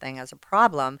recognized something as a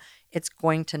problem, it's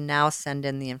going to now send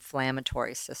in the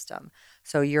inflammatory system.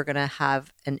 So you're going to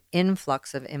have an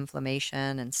influx of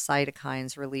inflammation and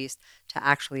cytokines released to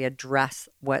actually address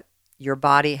what your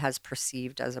body has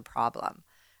perceived as a problem.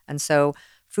 And so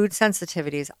food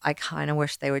sensitivities, I kind of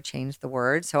wish they would change the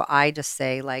word. So I just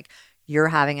say like, you're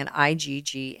having an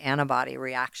IgG antibody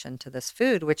reaction to this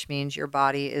food, which means your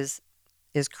body is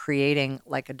creating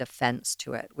like a defense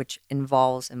to it, which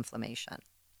involves inflammation.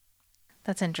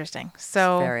 That's interesting.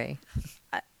 So Very.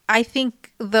 I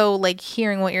think though, like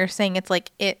hearing what you're saying, it's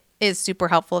like it is super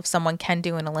helpful if someone can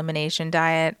do an elimination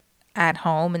diet at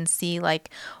home and see like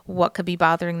what could be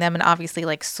bothering them, and obviously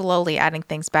like slowly adding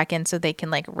things back in so they can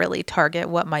like really target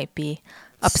what might be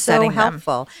upsetting them. So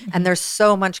helpful. And there's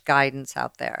so much guidance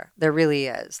out there. There really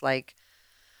is. Like,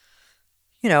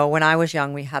 you know, when I was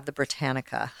young, we had the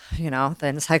Britannica, the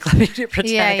Encyclopedia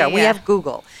Britannica. We have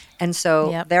Google. And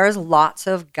so there's lots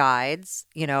of guides,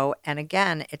 and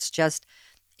again,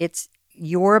 it's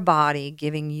your body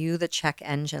giving you the check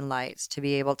engine lights to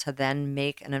be able to then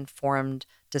make an informed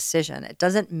decision. It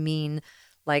doesn't mean,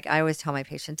 like I always tell my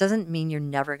patients, it doesn't mean you're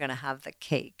never going to have the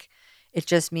cake. It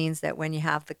just means that when you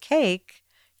have the cake,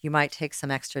 you might take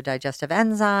some extra digestive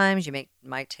enzymes. You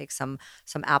might take some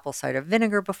apple cider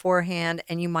vinegar beforehand,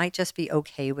 and you might just be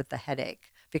okay with the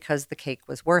headache because the cake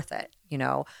was worth it.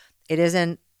 It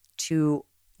isn't to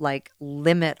like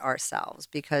limit ourselves,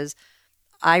 because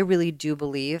I really do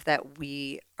believe that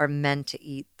we are meant to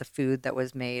eat the food that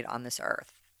was made on this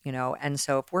earth. And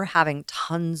so if we're having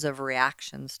tons of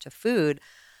reactions to food,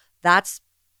 that's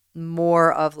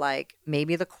more of like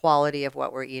maybe the quality of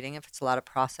what we're eating if it's a lot of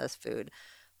processed food.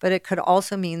 But it could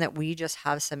also mean that we just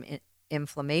have some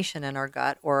inflammation in our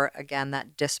gut, or again,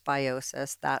 that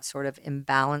dysbiosis, that sort of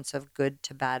imbalance of good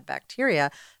to bad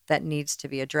bacteria that needs to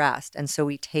be addressed. And so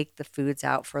we take the foods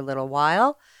out for a little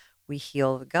while, we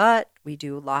heal the gut, we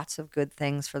do lots of good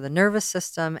things for the nervous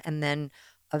system, and then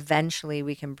eventually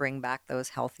we can bring back those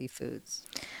healthy foods.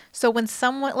 So when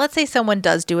let's say someone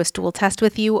does do a stool test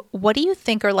with you, what do you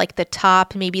think are like the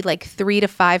top, maybe like 3 to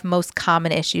 5 most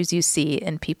common issues you see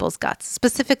in people's guts?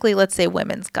 Specifically, let's say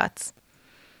women's guts.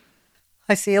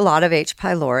 I see a lot of H.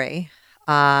 pylori.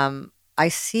 I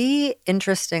see,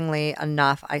 interestingly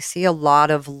enough, a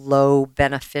lot of low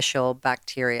beneficial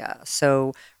bacteria.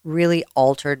 So really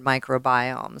altered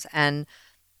microbiomes. And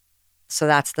so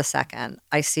that's the second.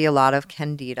 I see a lot of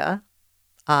candida,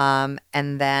 and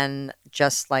then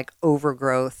just like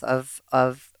overgrowth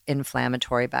of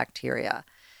inflammatory bacteria.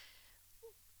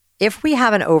 If we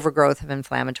have an overgrowth of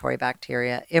inflammatory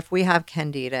bacteria, if we have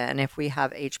candida, and if we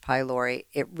have H. pylori,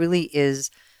 it really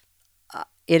is,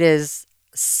 it is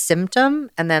symptom,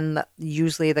 and then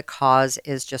usually the cause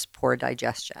is just poor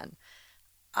digestion.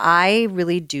 I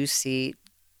really do see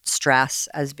stress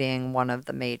as being one of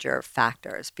the major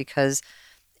factors, because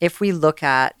if we look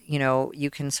at, you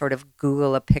can sort of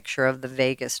Google a picture of the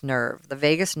vagus nerve. The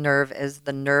vagus nerve is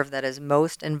the nerve that is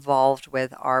most involved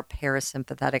with our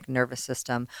parasympathetic nervous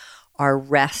system, our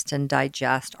rest and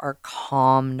digest, our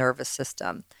calm nervous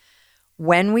system.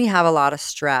 When we have a lot of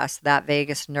stress, that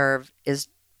vagus nerve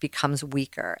becomes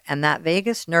weaker, and that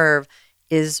vagus nerve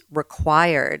is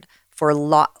required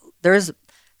for there's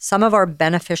some of our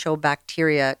beneficial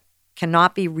bacteria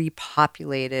cannot be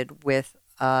repopulated with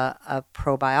a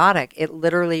probiotic. It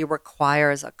literally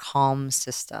requires a calm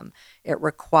system. It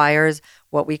requires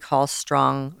what we call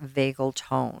strong vagal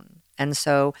tone. And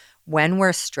so when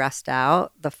we're stressed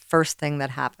out, the first thing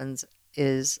that happens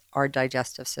is our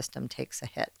digestive system takes a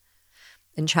hit.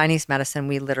 In Chinese medicine,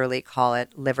 we literally call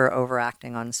it liver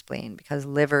overacting on spleen, because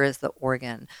liver is the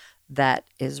organ that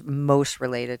is most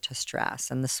related to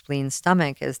stress, and the spleen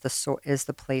stomach is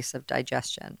the place of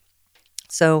digestion.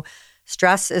 So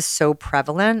stress is so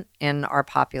prevalent in our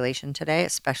population today,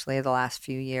 especially the last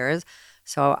few years.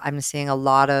 So I'm seeing a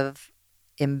lot of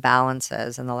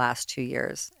imbalances in the last 2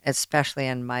 years, especially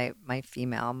in my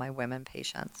women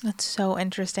patients. That's so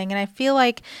interesting. And I feel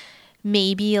like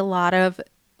maybe a lot of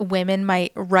women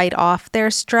might write off their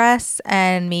stress,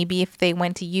 and maybe if they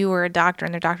went to you or a doctor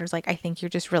and their doctor's like, I think you're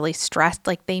just really stressed,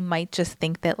 like they might just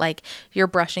think that like you're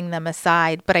brushing them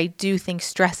aside. But I do think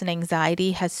stress and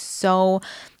anxiety has so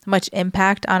much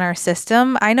impact on our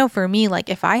system. I know for me, like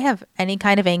if I have any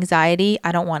kind of anxiety,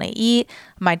 I don't want to eat,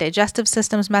 my digestive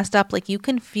system's messed up. Like you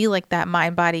can feel like that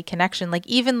mind body connection. Like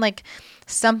even like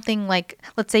something like,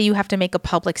 let's say you have to make a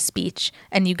public speech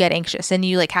and you get anxious and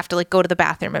you like have to like go to the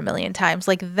bathroom a million times.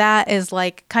 Like that is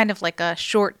like kind of like a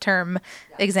short-term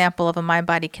example of a mind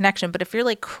body connection. But if you're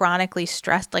like chronically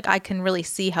stressed, like I can really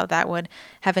see how that would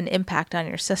have an impact on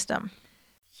your system.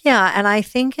 Yeah, and I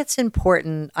think it's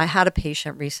important. I had a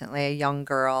patient recently, a young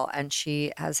girl, and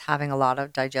she is having a lot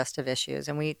of digestive issues.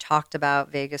 And we talked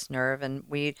about vagus nerve, and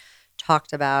we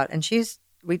talked about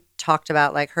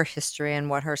like her history and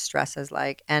what her stress is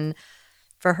like. And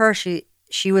for her,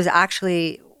 she was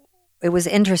actually, it was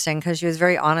interesting because she was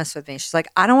very honest with me. She's like,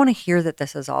 I don't want to hear that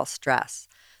this is all stress,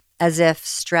 as if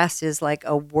stress is like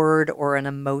a word or an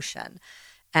emotion.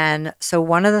 And so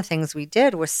one of the things we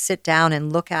did was sit down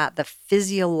and look at the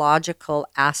physiological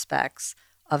aspects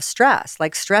of stress.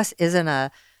 Like stress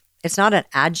it's not an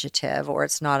adjective or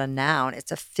it's not a noun.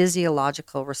 It's a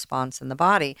physiological response in the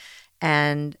body.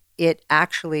 And it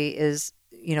actually is,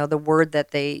 the word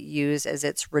that they use is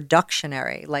it's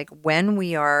reductionary. Like when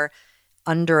we are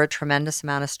under a tremendous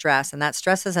amount of stress, and that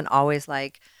stress isn't always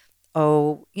like,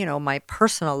 my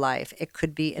personal life. It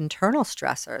could be internal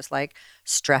stressors like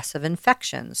stress of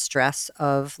infection, stress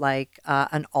of like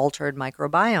an altered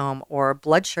microbiome or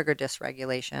blood sugar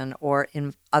dysregulation or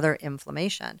other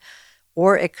inflammation.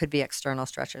 Or it could be external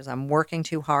stressors. I'm working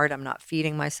too hard. I'm not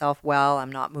feeding myself well.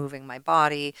 I'm not moving my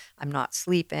body. I'm not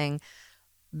sleeping.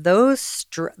 Those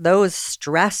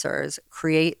stressors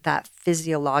create that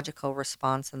physiological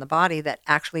response in the body that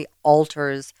actually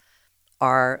alters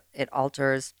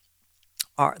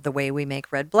the way we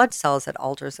make red blood cells. It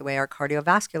alters the way our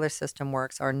cardiovascular system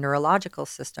works, our neurological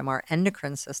system, our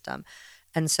endocrine system.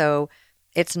 And so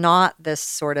it's not this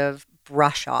sort of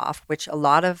brush off, which a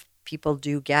lot of people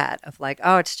do get, of like,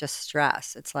 oh, it's just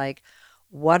stress. It's like,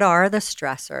 what are the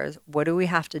stressors? What do we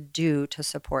have to do to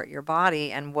support your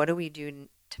body? And what do we do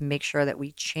to make sure that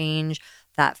we change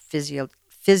that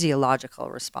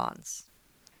physiological response?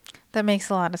 That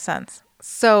makes a lot of sense.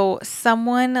 So,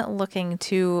 someone looking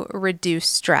to reduce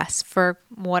stress for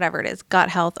whatever it is, gut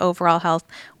health, overall health,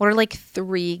 what are like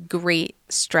 3 great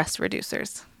stress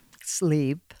reducers?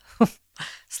 Sleep.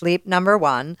 Sleep, number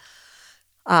one.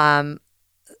 One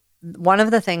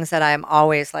of the things that I'm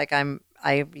always like,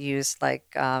 I use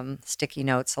like sticky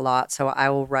notes a lot. So I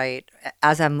will write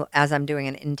as I'm doing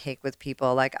an intake with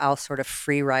people, like I'll sort of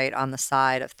free write on the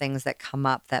side of things that come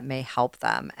up that may help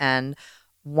them. And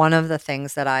one of the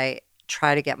things that I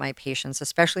try to get my patients,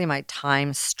 especially my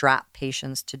time strapped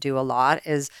patients, to do a lot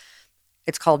is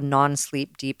it's called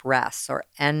non-sleep deep rests, or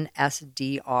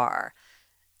NSDR.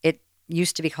 It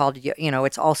used to be called,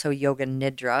 it's also yoga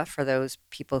nidra for those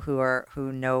people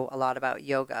who know a lot about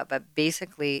yoga. But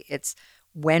basically, it's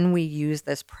when we use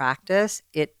this practice,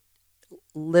 it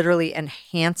literally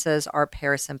enhances our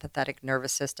parasympathetic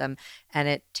nervous system, and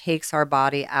it takes our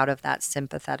body out of that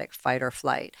sympathetic fight or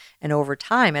flight. And over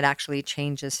time, it actually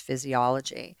changes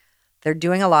physiology. They're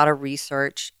doing a lot of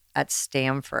research at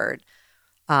Stanford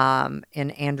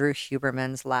in Andrew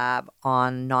Huberman's lab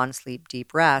on non-sleep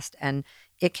deep rest, and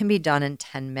it can be done in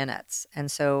 10 minutes.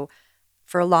 And so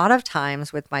for a lot of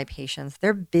times with my patients,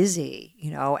 they're busy,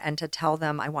 and to tell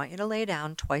them, I want you to lay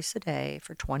down twice a day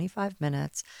for 25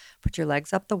 minutes, put your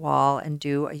legs up the wall and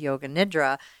do a yoga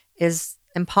nidra is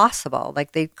impossible.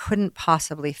 Like they couldn't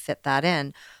possibly fit that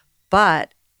in.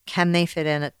 But can they fit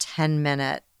in a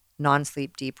 10-minute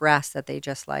non-sleep deep rest that they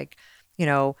just like,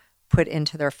 put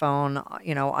into their phone,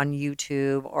 on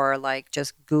YouTube, or like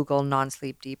just Google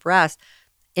non-sleep deep rest?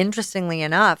 Interestingly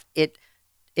enough, it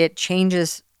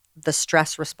changes the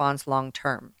stress response long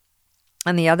term.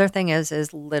 And the other thing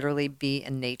is literally be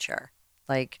in nature.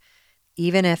 Like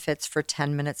even if it's for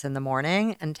 10 minutes in the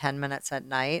morning and 10 minutes at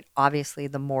night, obviously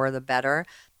the more the better.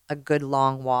 A good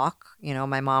long walk.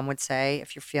 My mom would say,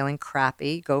 if you're feeling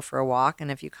crappy, go for a walk. And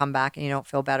if you come back and you don't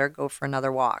feel better, go for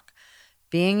another walk.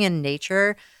 Being in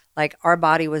nature, like our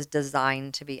body was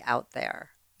designed to be out there.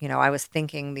 I was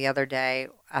thinking the other day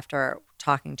after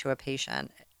talking to a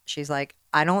patient, she's like,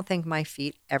 I don't think my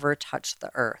feet ever touched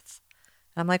the earth.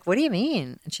 And I'm like, what do you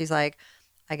mean? And she's like,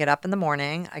 I get up in the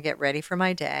morning, I get ready for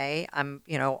my day. I'm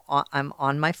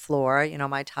on my floor,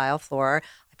 my tile floor.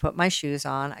 I put my shoes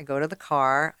on, I go to the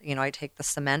car, I take the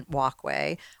cement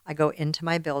walkway, I go into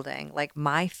my building. Like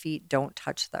my feet don't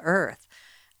touch the earth.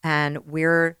 And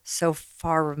we're so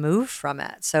far removed from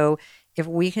it. So if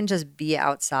we can just be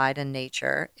outside in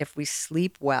nature, if we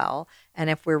sleep well, and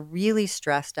if we're really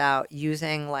stressed out,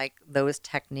 using like those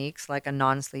techniques like a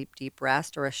non-sleep deep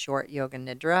rest or a short yoga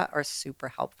nidra are super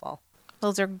helpful.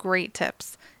 Those are great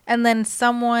tips. And then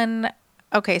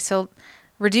okay, so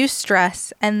reduce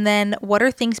stress. And then what are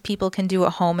things people can do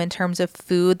at home in terms of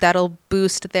food that'll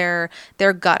boost their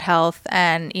gut health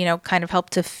and, kind of help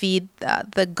to feed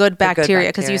the good bacteria?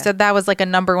 Because you said that was like a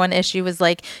number one issue, was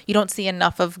like you don't see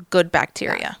enough of good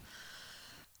bacteria. Yeah.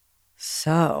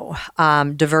 So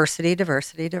diversity.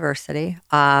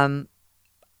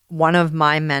 One of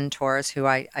my mentors who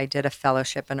I did a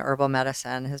fellowship in herbal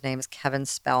medicine, his name is Kevin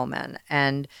Spellman,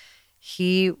 and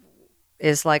he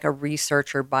is like a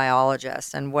researcher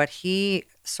biologist. And what he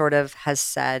sort of has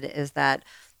said is that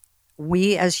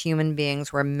we as human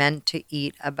beings were meant to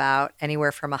eat about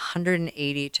anywhere from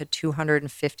 180 to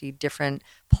 250 different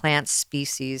plant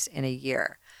species in a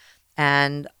year.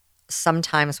 And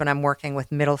sometimes when I'm working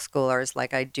with middle schoolers,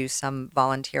 like I do some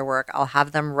volunteer work, I'll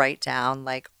have them write down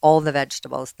like all the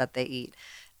vegetables that they eat.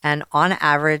 And on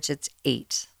average, it's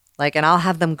 8. And I'll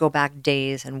have them go back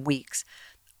days and weeks.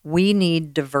 We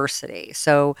need diversity.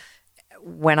 So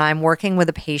when I'm working with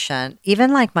a patient,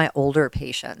 even like my older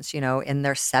patients, in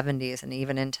their 70s and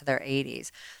even into their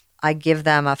 80s, I give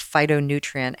them a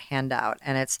phytonutrient handout,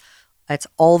 and it's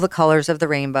all the colors of the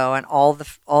rainbow and all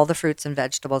the fruits and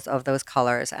vegetables of those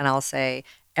colors. And I'll say,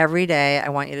 every day I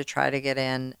want you to try to get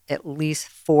in at least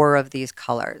 4 of these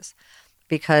colors,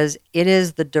 because it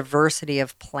is the diversity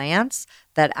of plants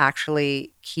that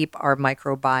actually keep our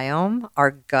microbiome,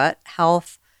 our gut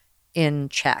health in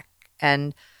check.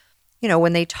 And,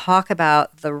 when they talk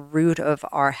about the root of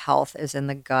our health is in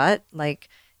the gut, like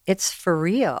it's for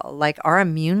real. Like our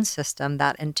immune system,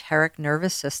 that enteric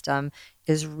nervous system,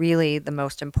 is really the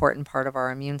most important part of our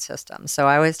immune system. So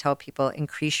I always tell people,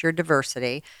 increase your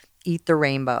diversity, eat the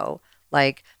rainbow,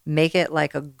 like make it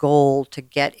like a goal to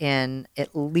get in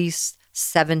at least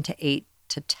 7 to 8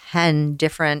 to 10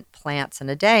 different plants in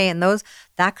a day. And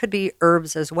that could be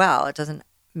herbs as well. It doesn't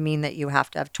mean that you have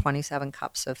to have 27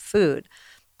 cups of food.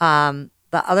 The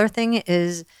other thing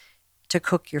is to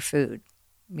cook your food.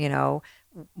 I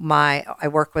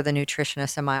work with a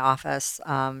nutritionist in my office,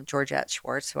 Georgette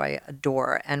Schwartz, who I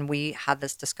adore, and we had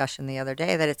this discussion the other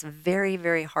day that it's very,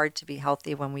 very hard to be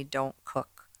healthy when we don't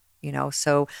cook.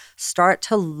 So start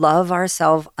to love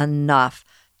ourselves enough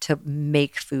to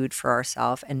make food for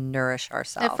ourselves and nourish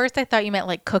ourselves. At first I thought you meant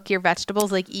like cook your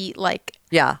vegetables, like eat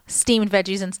steamed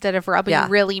veggies instead of raw, but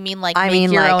you really mean like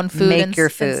make your own food,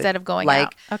 instead of going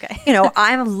out. Okay.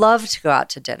 I love to go out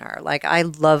to dinner. Like I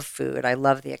love food. I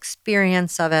love the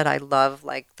experience of it. I love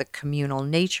like the communal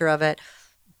nature of it,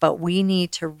 but we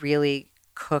need to really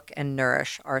cook and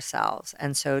nourish ourselves.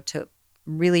 And so to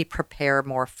really prepare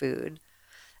more food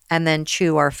and then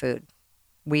chew our food.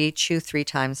 We chew 3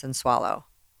 times and swallow.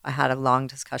 I had a long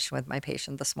discussion with my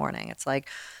patient this morning. It's like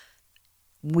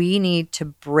we need to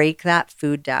break that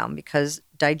food down because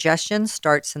digestion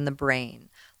starts in the brain.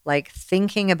 Like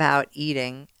thinking about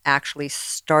eating actually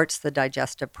starts the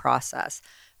digestive process.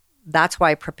 That's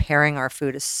why preparing our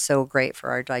food is so great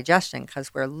for our digestion,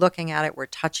 because we're looking at it, we're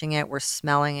touching it, we're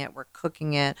smelling it, we're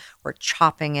cooking it, we're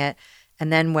chopping it.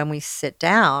 And then when we sit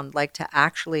down, like to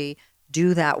actually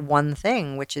do that one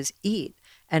thing, which is eat,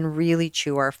 and really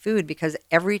chew our food, because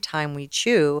every time we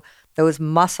chew, those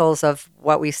muscles of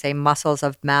what we say muscles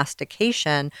of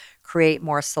mastication create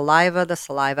more saliva. The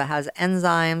saliva has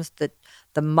enzymes.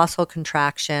 The muscle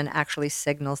contraction actually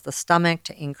signals the stomach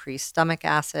to increase stomach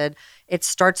acid. It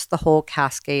starts the whole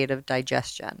cascade of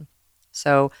digestion.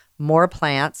 So more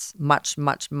plants, much,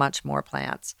 much, much more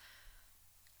plants.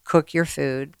 Cook your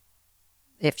food.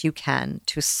 If you can,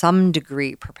 to some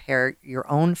degree, prepare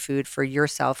your own food for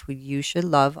yourself, who you should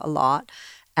love a lot,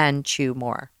 and chew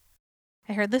more.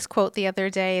 I heard this quote the other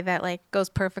day that like goes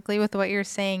perfectly with what you're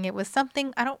saying. It was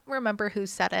something, I don't remember who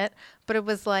said it, but it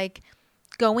was like,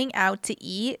 going out to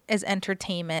eat is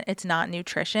entertainment. It's not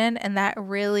nutrition. And that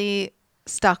really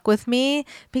stuck with me,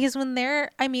 because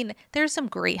there's some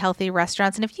great healthy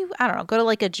restaurants, and if you, I don't know, go to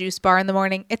like a juice bar in the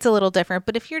morning, it's a little different.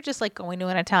 But if you're just like going to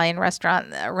an Italian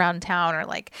restaurant around town or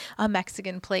like a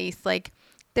Mexican place, like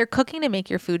they're cooking to make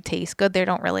your food taste good. They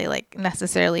don't really like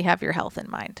necessarily have your health in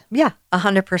mind. Yeah,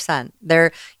 100%.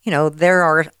 There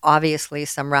are obviously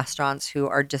some restaurants who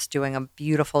are just doing a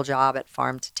beautiful job at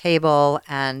farm to table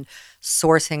and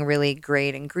sourcing really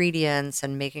great ingredients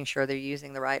and making sure they're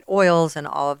using the right oils and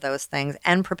all of those things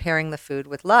and preparing the food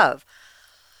with love.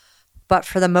 But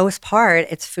for the most part,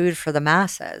 it's food for the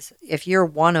masses. If you're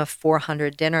one of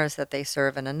 400 dinners that they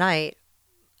serve in a night,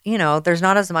 there's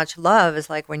not as much love as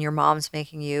like when your mom's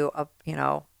making you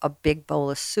a big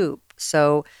bowl of soup.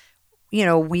 So,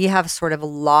 we have sort of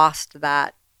lost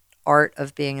that art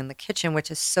of being in the kitchen,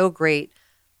 which is so great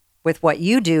with what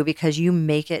you do because you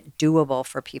make it doable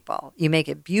for people. You make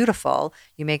it beautiful,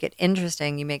 you make it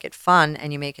interesting, you make it fun,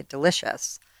 and you make it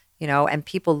delicious, and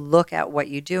people look at what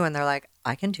you do and they're like,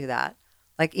 I can do that.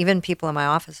 Like even people in my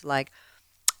office are like,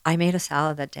 I made a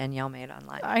salad that Danielle made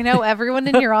online. I know everyone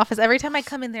in your office, every time I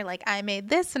come in, they're like, I made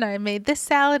this and I made this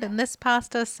salad and this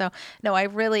pasta. So no,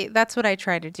 that's what I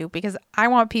try to do because I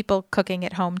want people cooking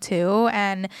at home too.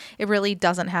 And it really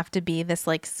doesn't have to be this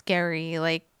like scary,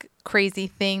 like crazy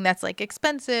thing that's like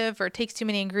expensive or takes too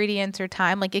many ingredients or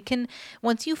time. Like it can,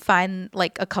 once you find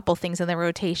like a couple things in the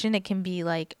rotation, it can be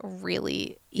like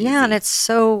really easy. Yeah, and it's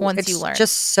you learn.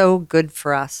 Just so good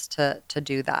for us to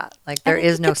do that. Like there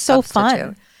is no substitute. So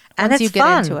fun. And once it's you get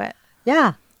fun. into it.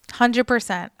 Yeah.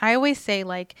 100%. I always say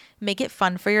like make it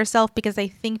fun for yourself because I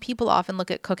think people often look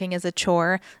at cooking as a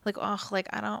chore. Like, oh, like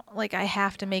I don't like I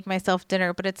have to make myself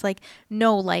dinner, but it's like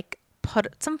no, like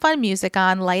put some fun music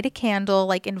on, light a candle,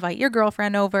 like invite your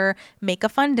girlfriend over, make a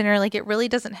fun dinner. Like it really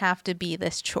doesn't have to be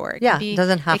this chore. It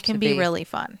doesn't have to be. It can be really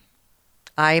fun.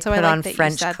 I put on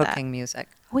French cooking music.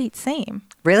 Wait, same.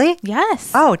 Really?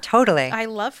 Yes. Oh, totally. I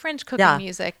love French cooking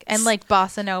music and like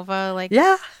bossa nova, like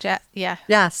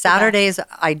yeah. Saturdays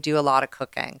I do a lot of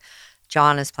cooking.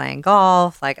 John is playing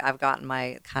golf. Like I've gotten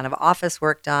my kind of office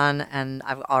work done and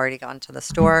I've already gone to the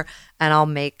store and I'll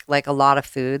make like a lot of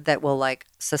food that will like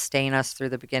sustain us through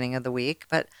the beginning of the week.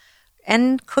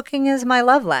 And cooking is my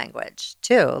love language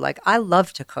too. Like I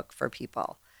love to cook for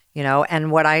people, and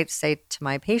what I say to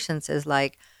my patients is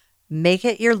like, make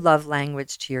it your love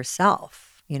language to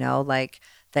yourself, like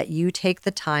that you take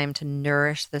the time to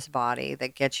nourish this body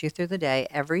that gets you through the day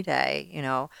every day,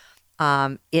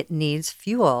 it needs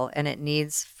fuel and it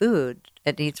needs food.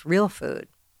 It needs real food.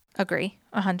 Agree,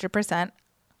 100%.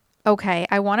 Okay,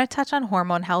 I want to touch on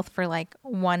hormone health for like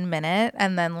 1 minute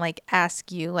and then like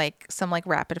ask you like some like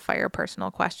rapid fire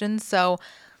personal questions. So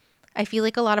I feel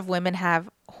like a lot of women have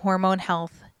hormone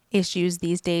health issues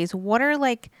these days. What are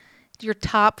like your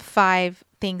top 5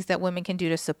 things that women can do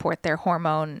to support their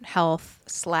hormone health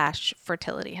 /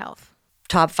 fertility health?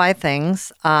 Top 5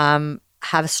 things.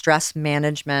 Have stress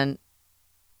management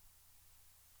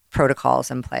protocols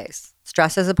in place.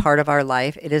 Stress is a part of our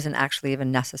life. It isn't actually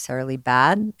even necessarily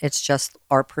bad. It's just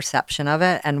our perception of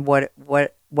it and what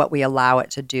we allow it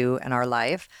to do in our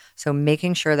life. So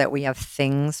making sure that we have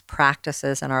things,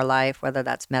 practices in our life, whether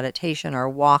that's meditation or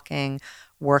walking,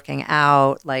 working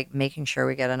out, like making sure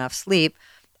we get enough sleep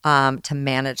to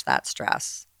manage that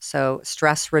stress. So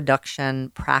stress reduction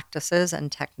practices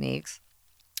and techniques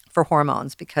for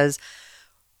hormones, because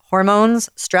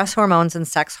stress hormones and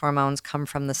sex hormones come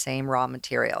from the same raw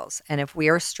materials. And if we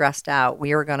are stressed out,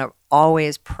 we are going to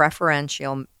always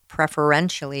preferentially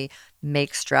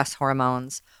make stress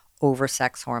hormones over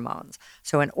sex hormones.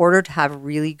 So in order to have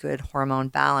really good hormone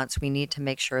balance, we need to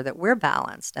make sure that we're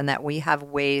balanced and that we have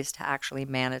ways to actually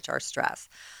manage our stress.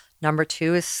 Number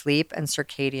 2 is sleep and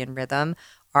circadian rhythm.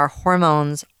 Our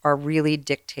hormones are really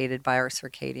dictated by our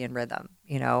circadian rhythm,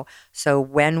 So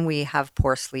when we have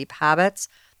poor sleep habits,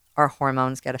 our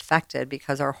hormones get affected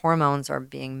because our hormones are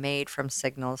being made from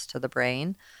signals to the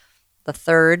brain. The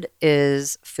third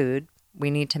is food.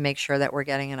 We need to make sure that we're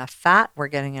getting enough fat, we're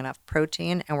getting enough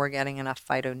protein, and we're getting enough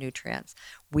phytonutrients.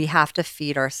 We have to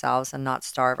feed ourselves and not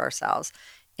starve ourselves.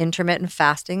 Intermittent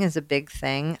fasting is a big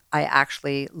thing. I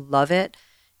actually love it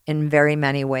in very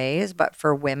many ways, but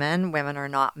for women are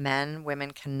not men.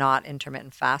 Women cannot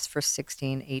intermittent fast for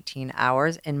 16, 18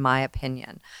 hours, in my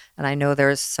opinion. And I know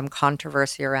there's some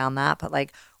controversy around that, but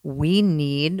like we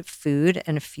need food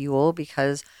and fuel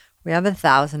because we have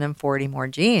 1,040 more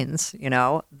genes,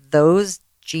 those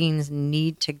genes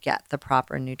need to get the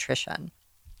proper nutrition.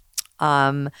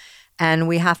 And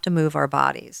we have to move our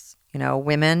bodies.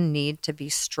 Women need to be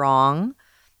strong,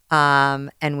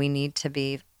 and we need to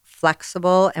be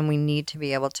flexible, and we need to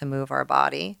be able to move our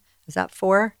body. Is that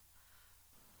 4?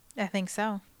 I think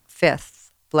so.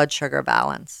 5th, blood sugar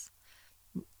balance.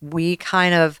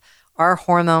 Our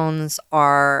hormones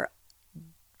are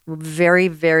very,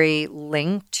 very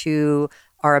linked to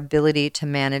our ability to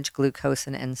manage glucose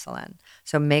and insulin.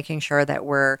 So making sure that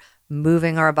we're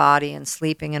moving our body and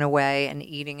sleeping in a way and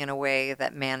eating in a way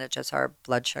that manages our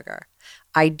blood sugar.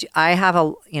 I have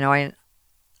a, you know,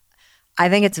 I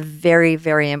think it's very,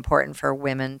 very important for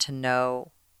women to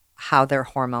know how their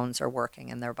hormones are working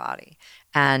in their body.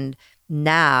 And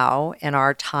now in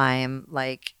our time,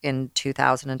 like in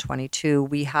 2022,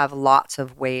 we have lots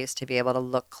of ways to be able to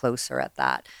look closer at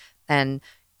that. And,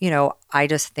 you know, I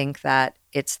just think that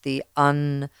it's the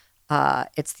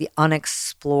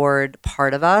unexplored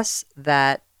part of us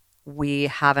that we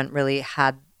haven't really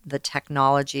had the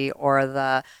technology or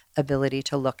the ability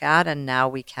to look at, and now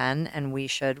we can, and we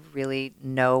should really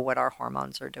know what our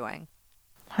hormones are doing.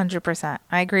 100%.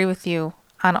 I agree with you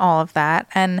on all of that.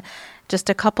 And just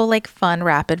a couple like fun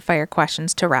rapid fire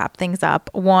questions to wrap things up.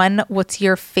 One, what's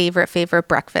your favorite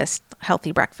breakfast,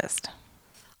 healthy breakfast?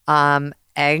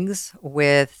 Eggs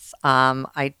with,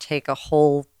 I take a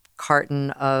whole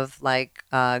carton of like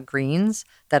greens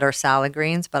that are salad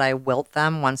greens, but I wilt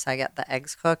them once I get the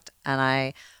eggs cooked, and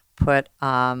I put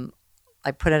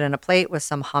it in a plate with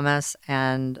some hummus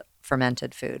and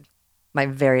fermented food. My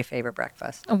very favorite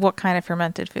breakfast. What kind of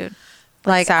fermented food?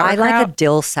 Like I like a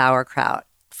dill sauerkraut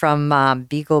from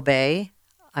Beagle Bay.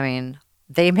 I mean,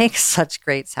 they make such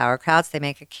great sauerkrauts. They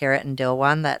make a carrot and dill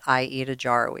one that I eat a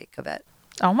jar a week of it.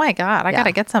 Oh my God, I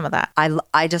gotta get some of that.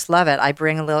 I just love it. I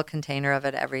bring a little container of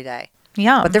it every day.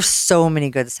 Yeah. But there's so many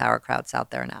good sauerkrauts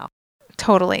out there now.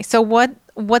 Totally. So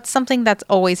what's something that's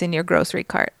always in your grocery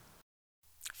cart?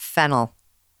 Fennel.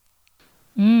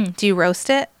 Do you roast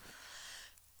it?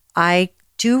 I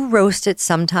do roast it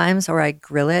sometimes, or I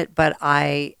grill it, but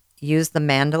I use the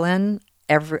mandolin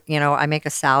I make a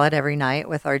salad every night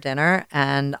with our dinner,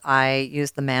 and I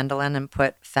use the mandolin and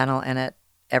put fennel in it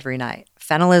every night.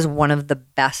 Fennel is one of the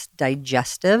best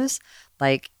digestives.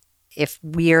 Like if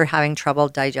we're having trouble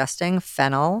digesting,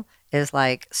 fennel is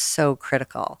like so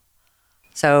critical.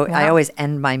 So I always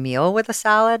end my meal with a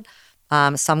salad.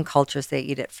 Some cultures, they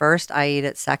eat it first. I eat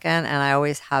it second, and I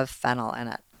always have fennel in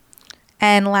it.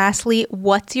 And lastly,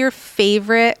 what's your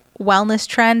favorite wellness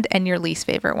trend and your least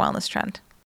favorite wellness trend?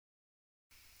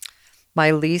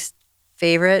 My least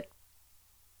favorite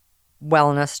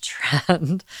wellness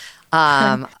trend.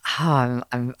 I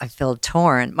feel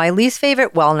torn. My least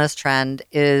favorite wellness trend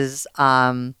is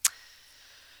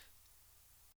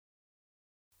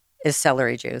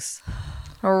celery juice.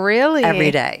 Really?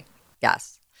 Every day.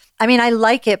 Yes. I mean, I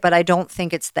like it, but I don't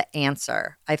think it's the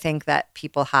answer. I think that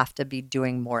people have to be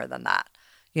doing more than that.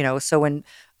 You know, so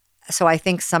I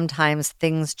think sometimes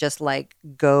things just like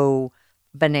go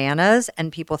bananas and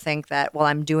people think that, well,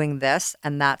 I'm doing this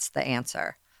and that's the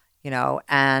answer, you know,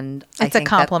 and it's a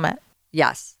compliment.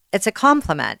 Yes, it's a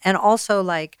compliment. And also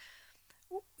like,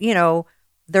 you know,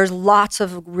 there's lots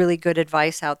of really good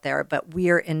advice out there, but we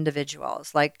are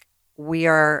individuals. Like we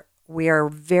are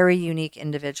very unique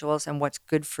individuals, and what's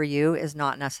good for you is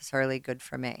not necessarily good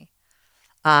for me.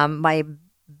 My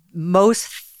most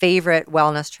favorite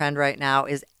wellness trend right now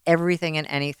is everything and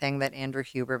anything that Andrew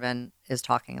Huberman is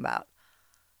talking about.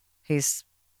 He's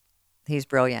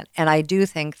brilliant. And I do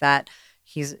think that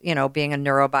he's, you know, being a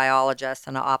neurobiologist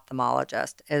and an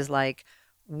ophthalmologist is like,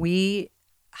 we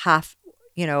have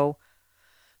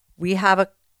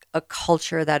a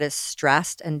culture that is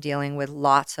stressed and dealing with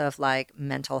lots of like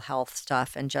mental health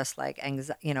stuff and just like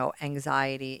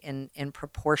anxiety in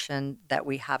proportion that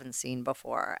we haven't seen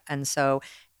before. And so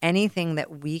anything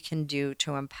that we can do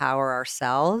to empower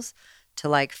ourselves to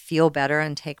like feel better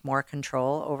and take more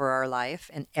control over our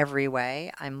life in every way,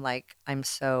 and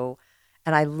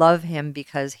I love him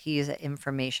because he's an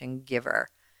information giver.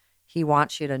 He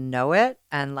wants you to know it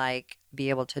and like be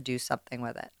able to do something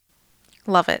with it.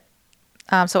 Love it.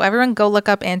 So everyone go look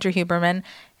up Andrew Huberman.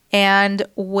 And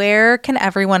where can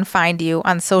everyone find you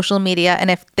on social media?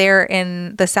 And if they're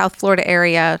in the South Florida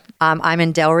area? I'm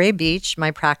in Delray Beach.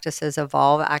 My practice is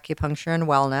Evolve Acupuncture and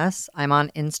Wellness. I'm on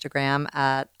Instagram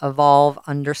at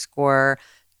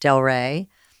evolve_Delray.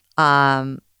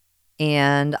 And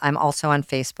I'm also on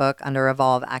Facebook under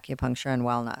Evolve Acupuncture and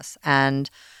Wellness. And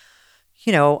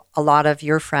you know, a lot of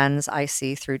your friends I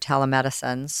see through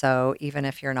telemedicine. So even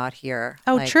if you're not here.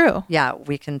 Oh, true. Yeah,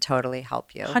 we can totally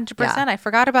help you. 100%. Yeah. I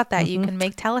forgot about that. You can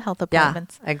make telehealth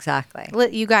appointments. Yeah, exactly.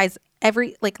 You guys,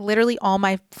 literally all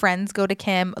my friends go to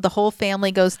Kim. The whole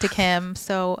family goes to Kim.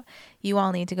 So you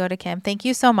all need to go to Kim. Thank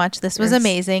you so much. This was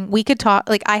amazing. We could talk,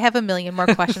 I have a million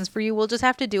more questions for you. We'll just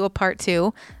have to do a part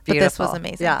 2. But Beautiful. this was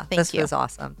amazing. Yeah, Thank you. This was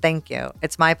awesome. Thank you.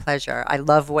 It's my pleasure. I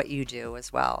love what you do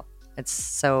as well. It's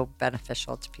so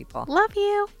beneficial to people. Love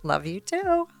you. Love you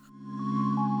too.